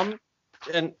 Like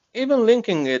and even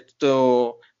linking it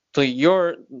to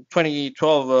your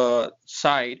 2012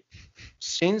 side,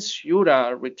 since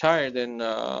Yura retired in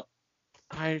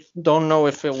I don't know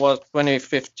if it was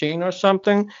 2015 or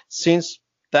something. Since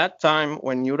that time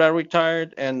when Yura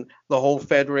retired and the whole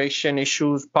federation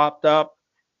issues popped up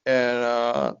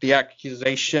and the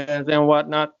accusations and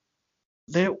whatnot,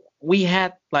 we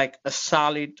had like a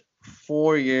solid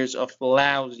 4 years of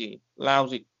lousy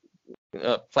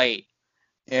play,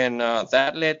 and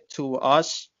that led to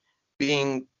us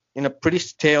being in a pretty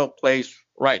stale place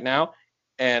right now,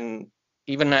 and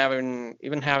even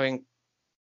having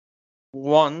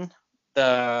won the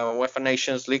UEFA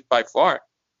Nations League by far.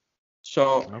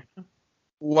 So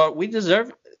what we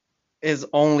deserve is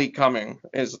only coming.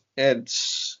 It's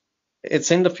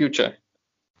in the future.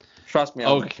 Trust me.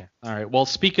 Okay. All right. Well,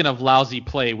 speaking of lousy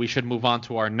play, we should move on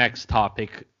to our next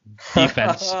topic: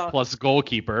 defense plus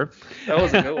goalkeeper. That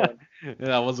was a good one. Yeah,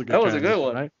 that was a good. That was a good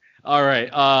one. Right? All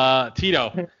right.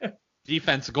 Tito,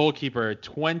 defense goalkeeper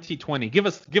 2020. Give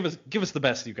us the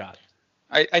best you got.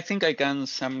 I think I can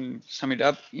sum it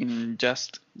up in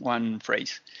just one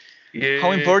phrase. Yeah.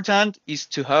 How important is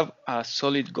to have a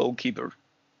solid goalkeeper?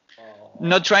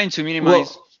 Not trying to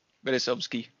minimize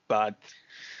Berezovsky, but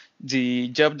the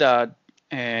job that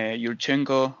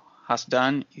Yurchenko has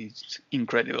done is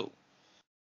incredible.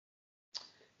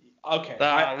 Okay.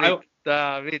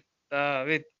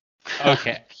 David.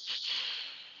 Okay.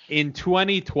 In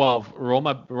 2012,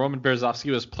 Roman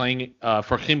Berezovsky was playing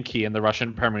for Khimki in the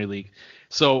Russian Premier League.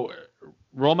 So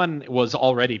Roman was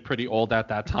already pretty old at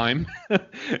that time.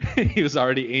 He was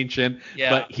already ancient,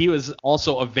 but he was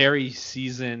also a very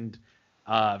seasoned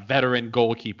veteran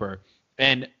goalkeeper.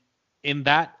 And in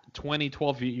that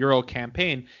 2012 Euro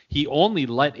campaign, he only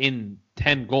let in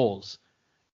 10 goals,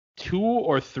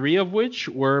 three of which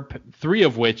were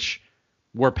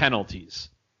penalties.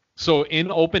 So in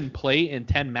open play in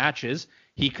 10 matches,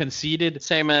 he conceded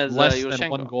Same as less Yurchenko. than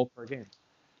 1 goal per game.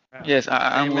 Yes,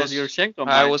 I Same was as Yurchenko, I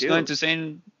mind was you. going to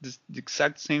say the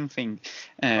exact same thing.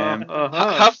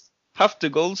 Uh-huh. Half the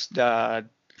goals that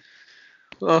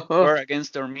were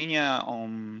against Armenia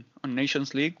on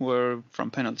Nations League were from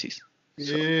penalties.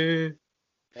 So, Yeah.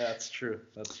 That's true.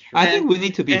 I think we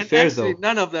need to be fair, actually,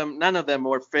 though. none of them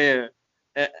were fair.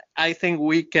 I think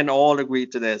we can all agree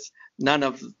to this. None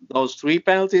of those 3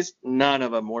 penalties, none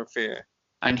of them were fair.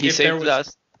 and he saved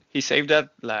us. He saved that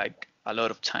like a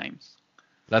lot of times.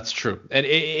 That's true. And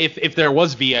if there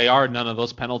was VAR, none of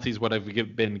those penalties would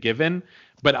have been given.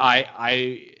 But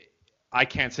I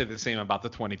can't say the same about the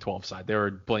 2012 side. There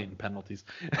were blatant penalties.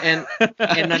 And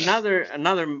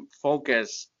another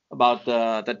focus about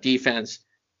the defense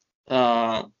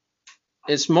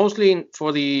is mostly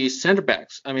for the center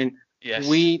backs. I mean, Yes.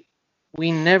 we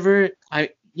never.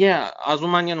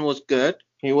 Azumanyan was good.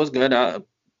 He was good.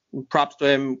 Props to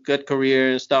him. Good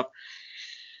career and stuff.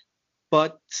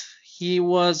 But he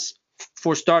was,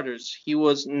 for starters, he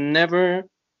was never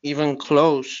even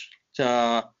close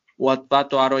to what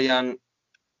Pato Aroyan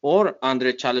or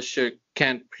Andre Chalishir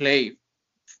can play,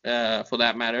 for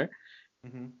that matter.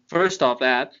 Mm-hmm. First off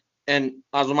that, and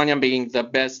Azumanyan being the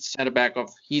best center back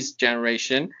of his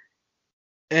generation.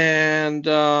 And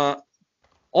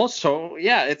also,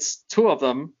 it's 2 of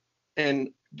them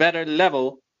in better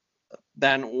level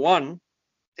than 1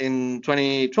 in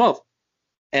 2012.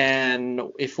 And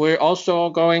if we're also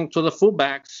going to the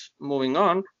fullbacks, moving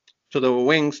on to the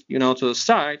wings, to the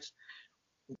sides,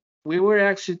 we were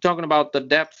actually talking about the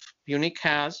depth Unique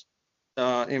has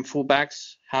in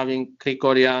fullbacks, having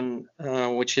Krikorian,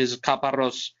 which is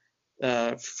Caparro's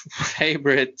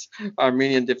favorite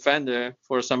Armenian defender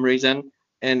for some reason.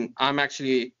 And I'm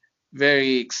actually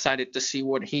very excited to see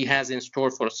what he has in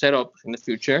store for setup in the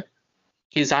future.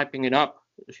 He's hyping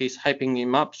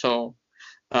him up. So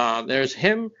there's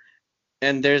him.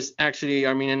 And there's actually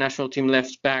Armenian national team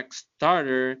left back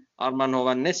starter, Arman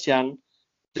Hovannesyan.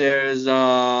 There's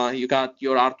you got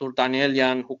your Artur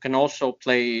Danielian, who can also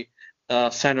play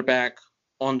center back.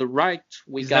 On the right,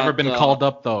 he's never been called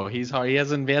up though. He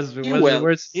hasn't.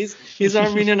 He's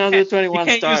Armenian under 21 You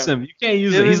can't star. use him. You can't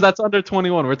use him. That's under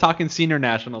 21. We're talking senior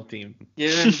national team.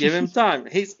 Give him time.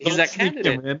 He's a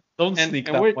candidate. Don't sneak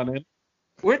that one in.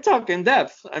 We're talking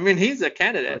depth. I mean, he's a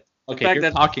candidate. Okay, you're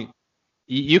talking.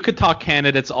 You could talk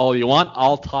candidates all you want.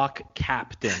 I'll talk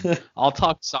captain. I'll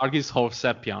talk Sargis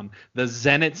Hovsepian, the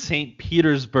Zenit St.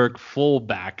 Petersburg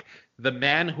fullback, the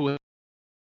man who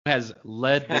has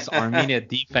led this Armenia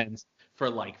defense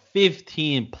for like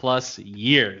 15 plus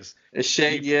years. A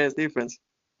shade years difference.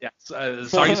 Yes,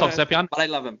 Sargis Hovsepian. But I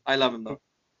love him though.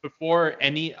 Before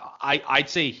I'd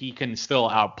say he can still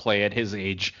outplay at his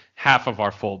age half of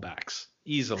our fullbacks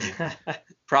easily.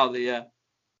 Probably, yeah.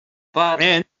 But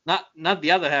not the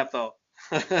other half though.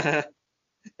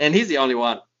 And he's the only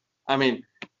one. I mean,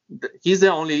 he's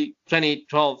the only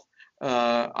 2012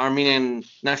 Armenian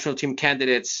national team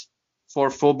candidates for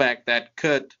fullback that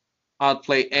could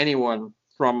outplay anyone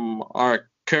from our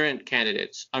current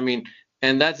candidates. I mean,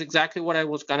 and that's exactly what I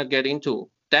was gonna get into.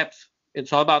 Depth.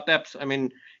 It's all about depth. I mean,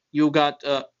 you got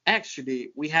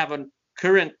actually we have a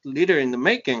current leader in the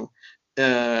making.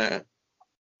 Hovannes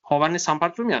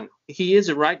Sampartumian. He is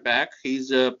a right back.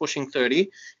 He's pushing 30,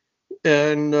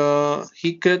 and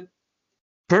he could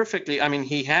perfectly. I mean,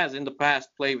 he has in the past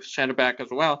played center back as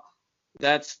well.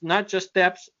 That's not just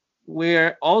depth.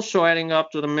 We're also adding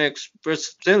up to the mix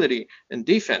versatility and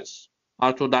defense.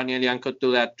 Artur Danielian could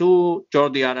do that too.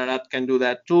 Jordi Ararat can do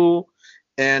that too.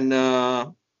 And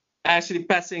actually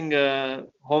passing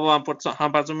Hovan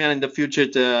Hamparzumian in the future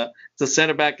to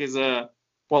center back is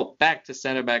back to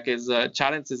center back is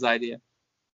Charence's idea.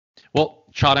 Well,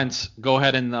 Chadens, go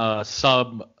ahead and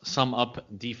sum up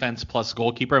defense plus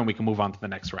goalkeeper, and we can move on to the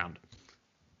next round.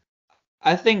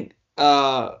 I think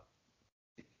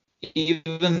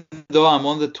even though I'm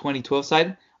on the 2012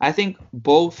 side, I think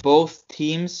both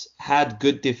teams had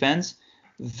good defense.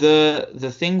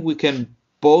 The thing we can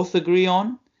both agree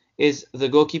on is the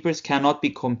goalkeepers cannot be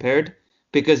compared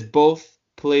because both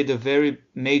played a very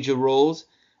major roles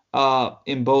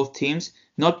in both teams.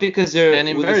 Not because they're And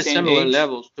in with the very same similar age.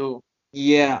 levels too.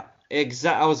 Yeah,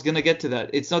 I was gonna get to that.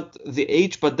 It's not the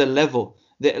age, but the level.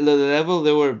 The level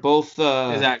they were both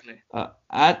Exactly.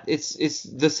 at. It's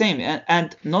the same,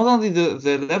 and not only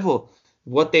the level,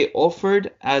 what they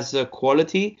offered as a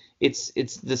quality. It's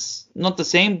this not the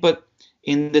same, but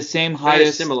in the same Very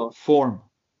highest similar. form.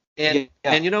 And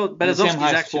Yeah, and you know, in the same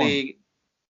highest form.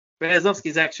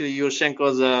 Berezovsky's actually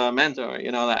Yurchenko's mentor.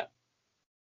 You know that.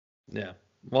 Yeah.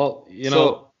 Well,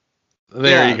 So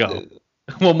there you yeah, go.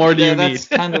 What more do you need? that's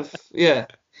kind of yeah.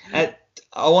 And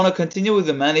I want to continue with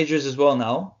the managers as well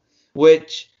now,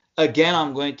 which again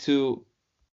I'm going to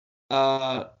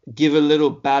give a little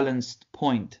balanced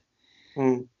point.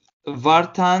 Mm.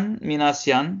 Vartan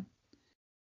Minasyan,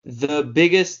 the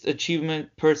biggest achievement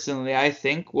personally, I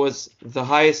think, was the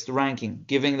highest ranking,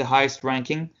 giving the highest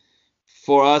ranking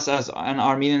for us as an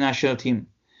Armenian national team.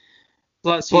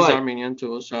 Plus, he's But Armenian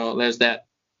too, so there's that.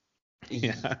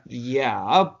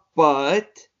 yeah,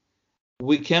 but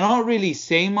we cannot really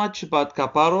say much about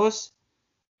Kaparos,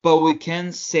 but we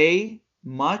can say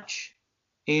much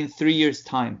in 3 years'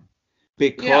 time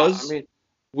Yeah, I because mean,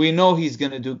 we know he's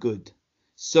gonna do good.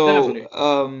 So definitely.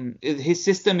 his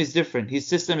system is different. His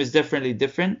system is definitely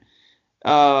different.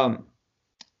 Um,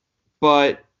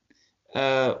 but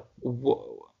uh,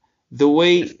 w- the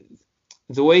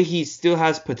way he still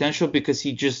has potential because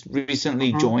he just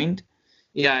recently Mhm. joined.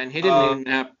 Yeah, and he didn't even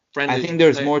have I friendly think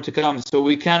there's play. more to come. So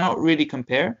we cannot really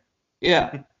compare.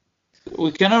 Yeah,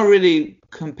 we cannot really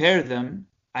compare them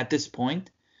at this point.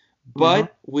 Mhm.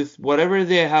 But with whatever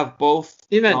they have both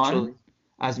done Eventually.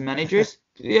 as managers,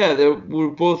 yeah, we're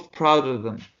both proud of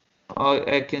them.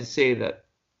 I can say that.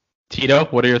 Tito,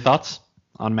 what are your thoughts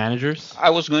on managers? I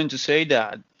was going to say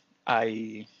that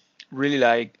I really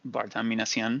like Bartan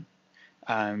Minasian.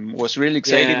 Was really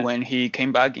excited Yeah, when he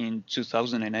came back in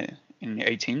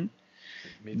 2018,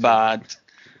 Me too. but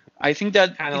I think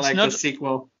that kind of like the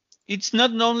sequel. it's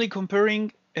not only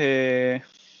comparing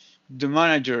the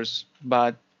managers,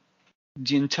 but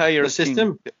the entire The thing,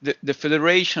 system? the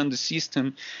federation, the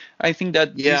system. I think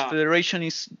that this Yeah, federation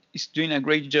is doing a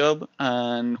great job,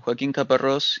 and Joaquin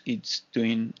Caparrós is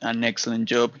doing an excellent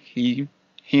job.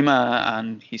 Him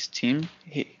and his team,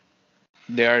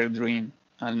 they are doing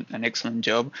an excellent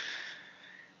job.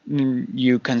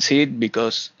 You can see it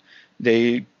because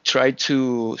they try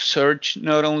to search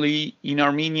not only in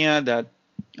Armenia. That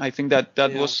I think that yeah,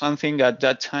 was something at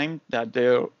that time, that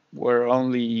there were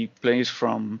only players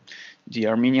from the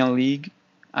Armenian league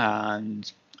and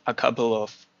a couple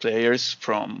of players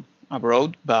from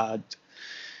abroad, but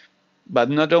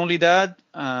not only that.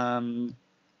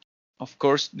 Of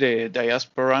course, the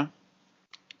diaspora,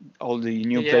 all the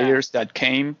new yeah. players that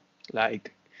came,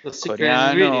 like The secret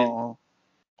ingredient Coreano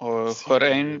or Secret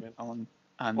Horen ingredient.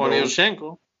 and on those,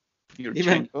 Yurchenko,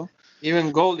 even Yurchenko.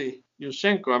 even goalie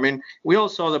Yurchenko. I mean, we all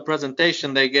saw the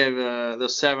presentation they gave the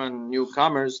 7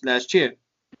 newcomers last year.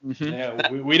 Hmm. Yeah,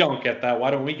 That we don't get that.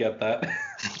 Why don't we get that?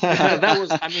 that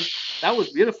was, I mean, that was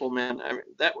beautiful, man. I mean,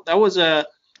 that was a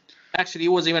actually it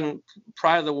was even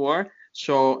prior to the war,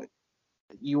 so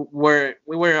we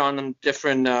were on a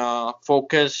different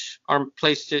focus, our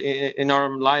place in our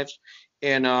lives,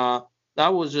 and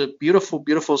that was a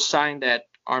beautiful sign that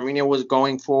Armenia was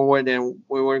going forward and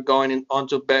we were going on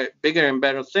to bigger and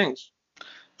better things.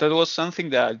 That was something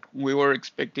that we were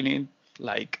expecting it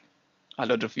like a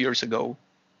lot of years ago.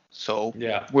 So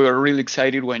Yeah. we were really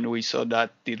excited when we saw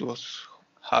that it was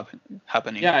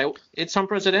happening. Yeah, it's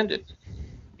unprecedented.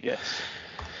 Yes.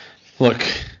 Look,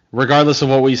 regardless of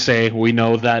what we say, we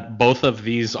know that both of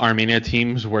these Armenia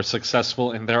teams were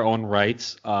successful in their own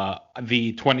rights.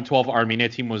 The 2012 Armenia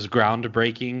team was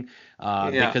groundbreaking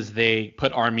Yeah, because they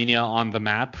put Armenia on the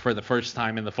map for the first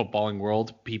time in the footballing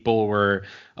world. People were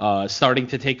starting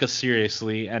to take us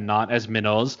seriously and not as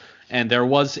minnows. And there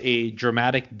was a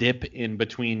dramatic dip in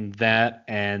between that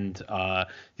and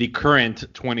the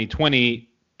current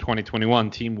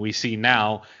 2020-2021 team we see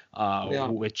now, yeah,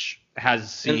 which has and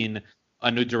seen a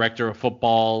new director of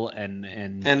football and a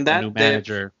new that dip,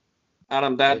 manager.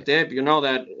 Adam, that dip, you know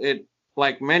that it,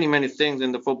 like many things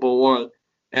in the football world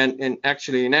and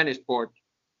actually in any sport,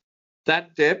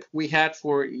 that dip we had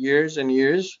for years and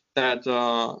years that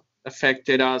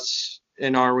affected us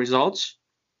in our results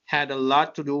had a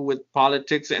lot to do with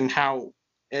politics and how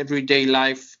everyday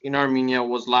life in Armenia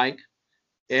was like.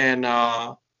 And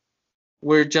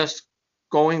we're just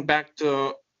going back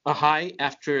to a high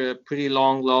after a pretty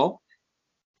long low,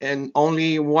 and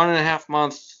only 1.5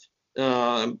 months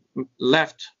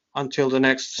left until the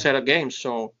next set of games.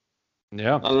 So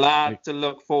Yeah. a lot to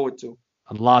look forward to.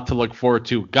 A lot to look forward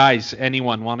to. Guys,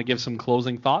 anyone want to give some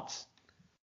closing thoughts?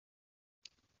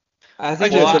 I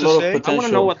think just there's a want lot to of say- potential. I want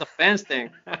to know what the fans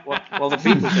think, what the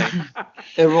people think.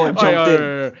 Everyone All right,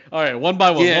 jumped in. all right, one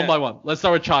by one, Yeah. one by one. Let's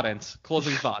start with Chadens.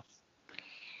 Closing thoughts.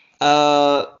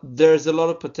 There's a lot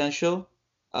of potential.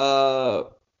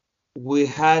 We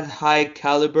had high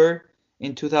caliber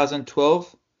in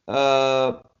 2012,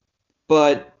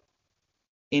 but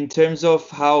in terms of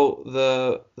how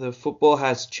the football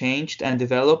has changed and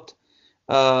developed,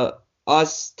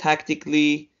 us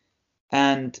tactically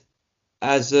and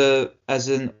as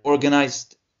an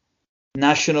organized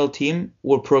national team,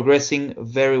 we're progressing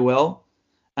very well,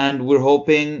 and we're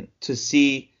hoping to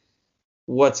see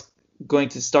what's going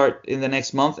to start in the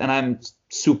next month, and I'm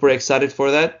super excited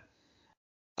for that.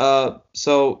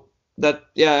 So that,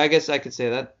 yeah, I guess I could say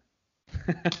that.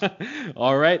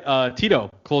 All right, Tito,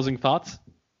 closing thoughts.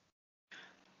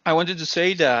 I wanted to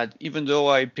say that even though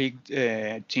I picked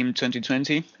Team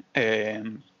 2020,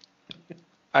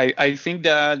 I think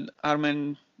that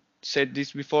Armen said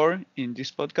this before in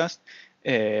this podcast.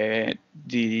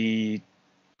 The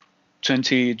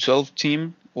 2012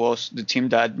 team was the team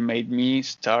that made me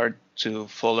start to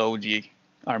follow the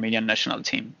Armenian national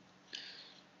team.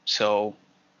 So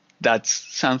that's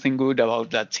something good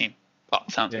about that team. Well,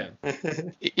 something. Yeah.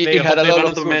 It had a they lot have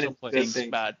of some many special place. things,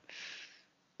 things. but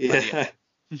Yeah.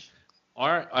 All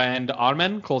right, and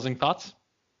Armen, closing thoughts.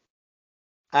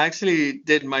 I actually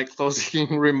did my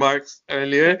closing remarks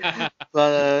earlier,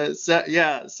 but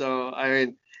so I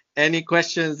mean, any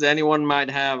questions anyone might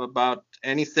have about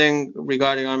anything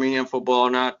regarding Armenian football or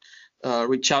not,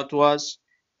 reach out to us.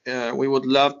 We would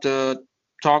love to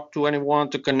talk to anyone,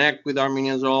 to connect with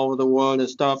Armenians all over the world and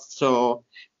stuff. So,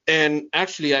 and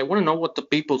actually, I want to know what the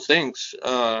people thinks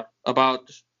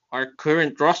about our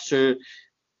current roster,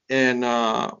 and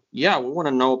we want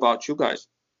to know about you guys.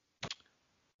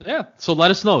 Yeah, so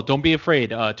let us know. Don't be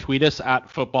afraid. Tweet us at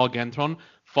Football Gentron.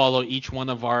 Follow each one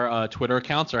of our Twitter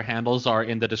accounts. Our handles are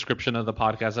in the description of the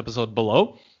podcast episode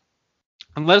below.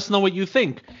 And let us know what you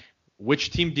think.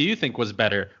 Which team do you think was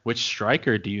better? Which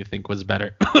striker do you think was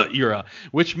better?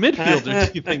 Which midfielder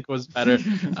do you think was better?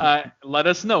 Let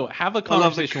us know. Have a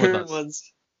conversation with us.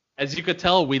 Ones. As you could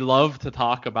tell, we love to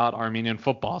talk about Armenian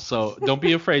football. So don't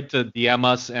be afraid to DM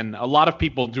us. And a lot of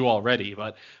people do already,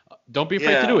 but don't be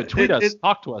afraid to do it. Tweet us.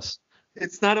 Talk to us.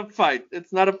 It's not a fight.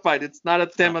 It's not a fight. It's not a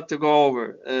tema to go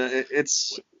over.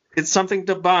 It's something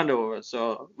to bond over.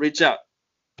 So reach out.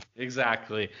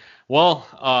 Exactly. Well,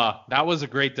 that was a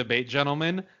great debate,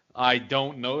 gentlemen. I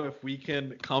don't know if we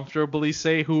can comfortably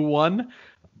say who won,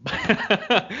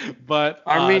 but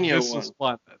Armenia this won. was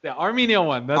fun. Yeah, Armenia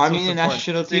won. That's Armenian what's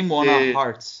national team won our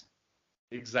hearts.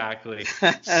 Exactly.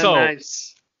 So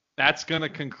Nice. that's going to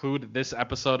conclude this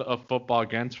episode of Football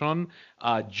Gentron.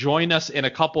 Join us in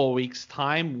a couple of weeks'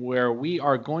 time where we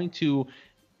are going to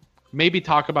maybe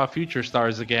talk about future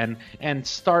stars again and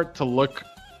start to look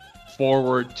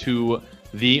forward to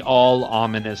the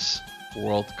all-ominous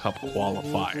World Cup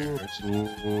qualifiers.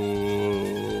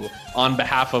 Ooh. On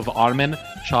behalf of Armen,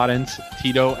 Chadens,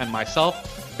 Tito, and myself,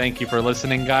 thank you for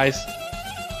listening, guys.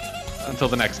 Until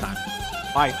the next time.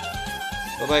 Bye.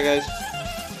 Bye-bye, guys.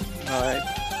 all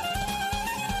right.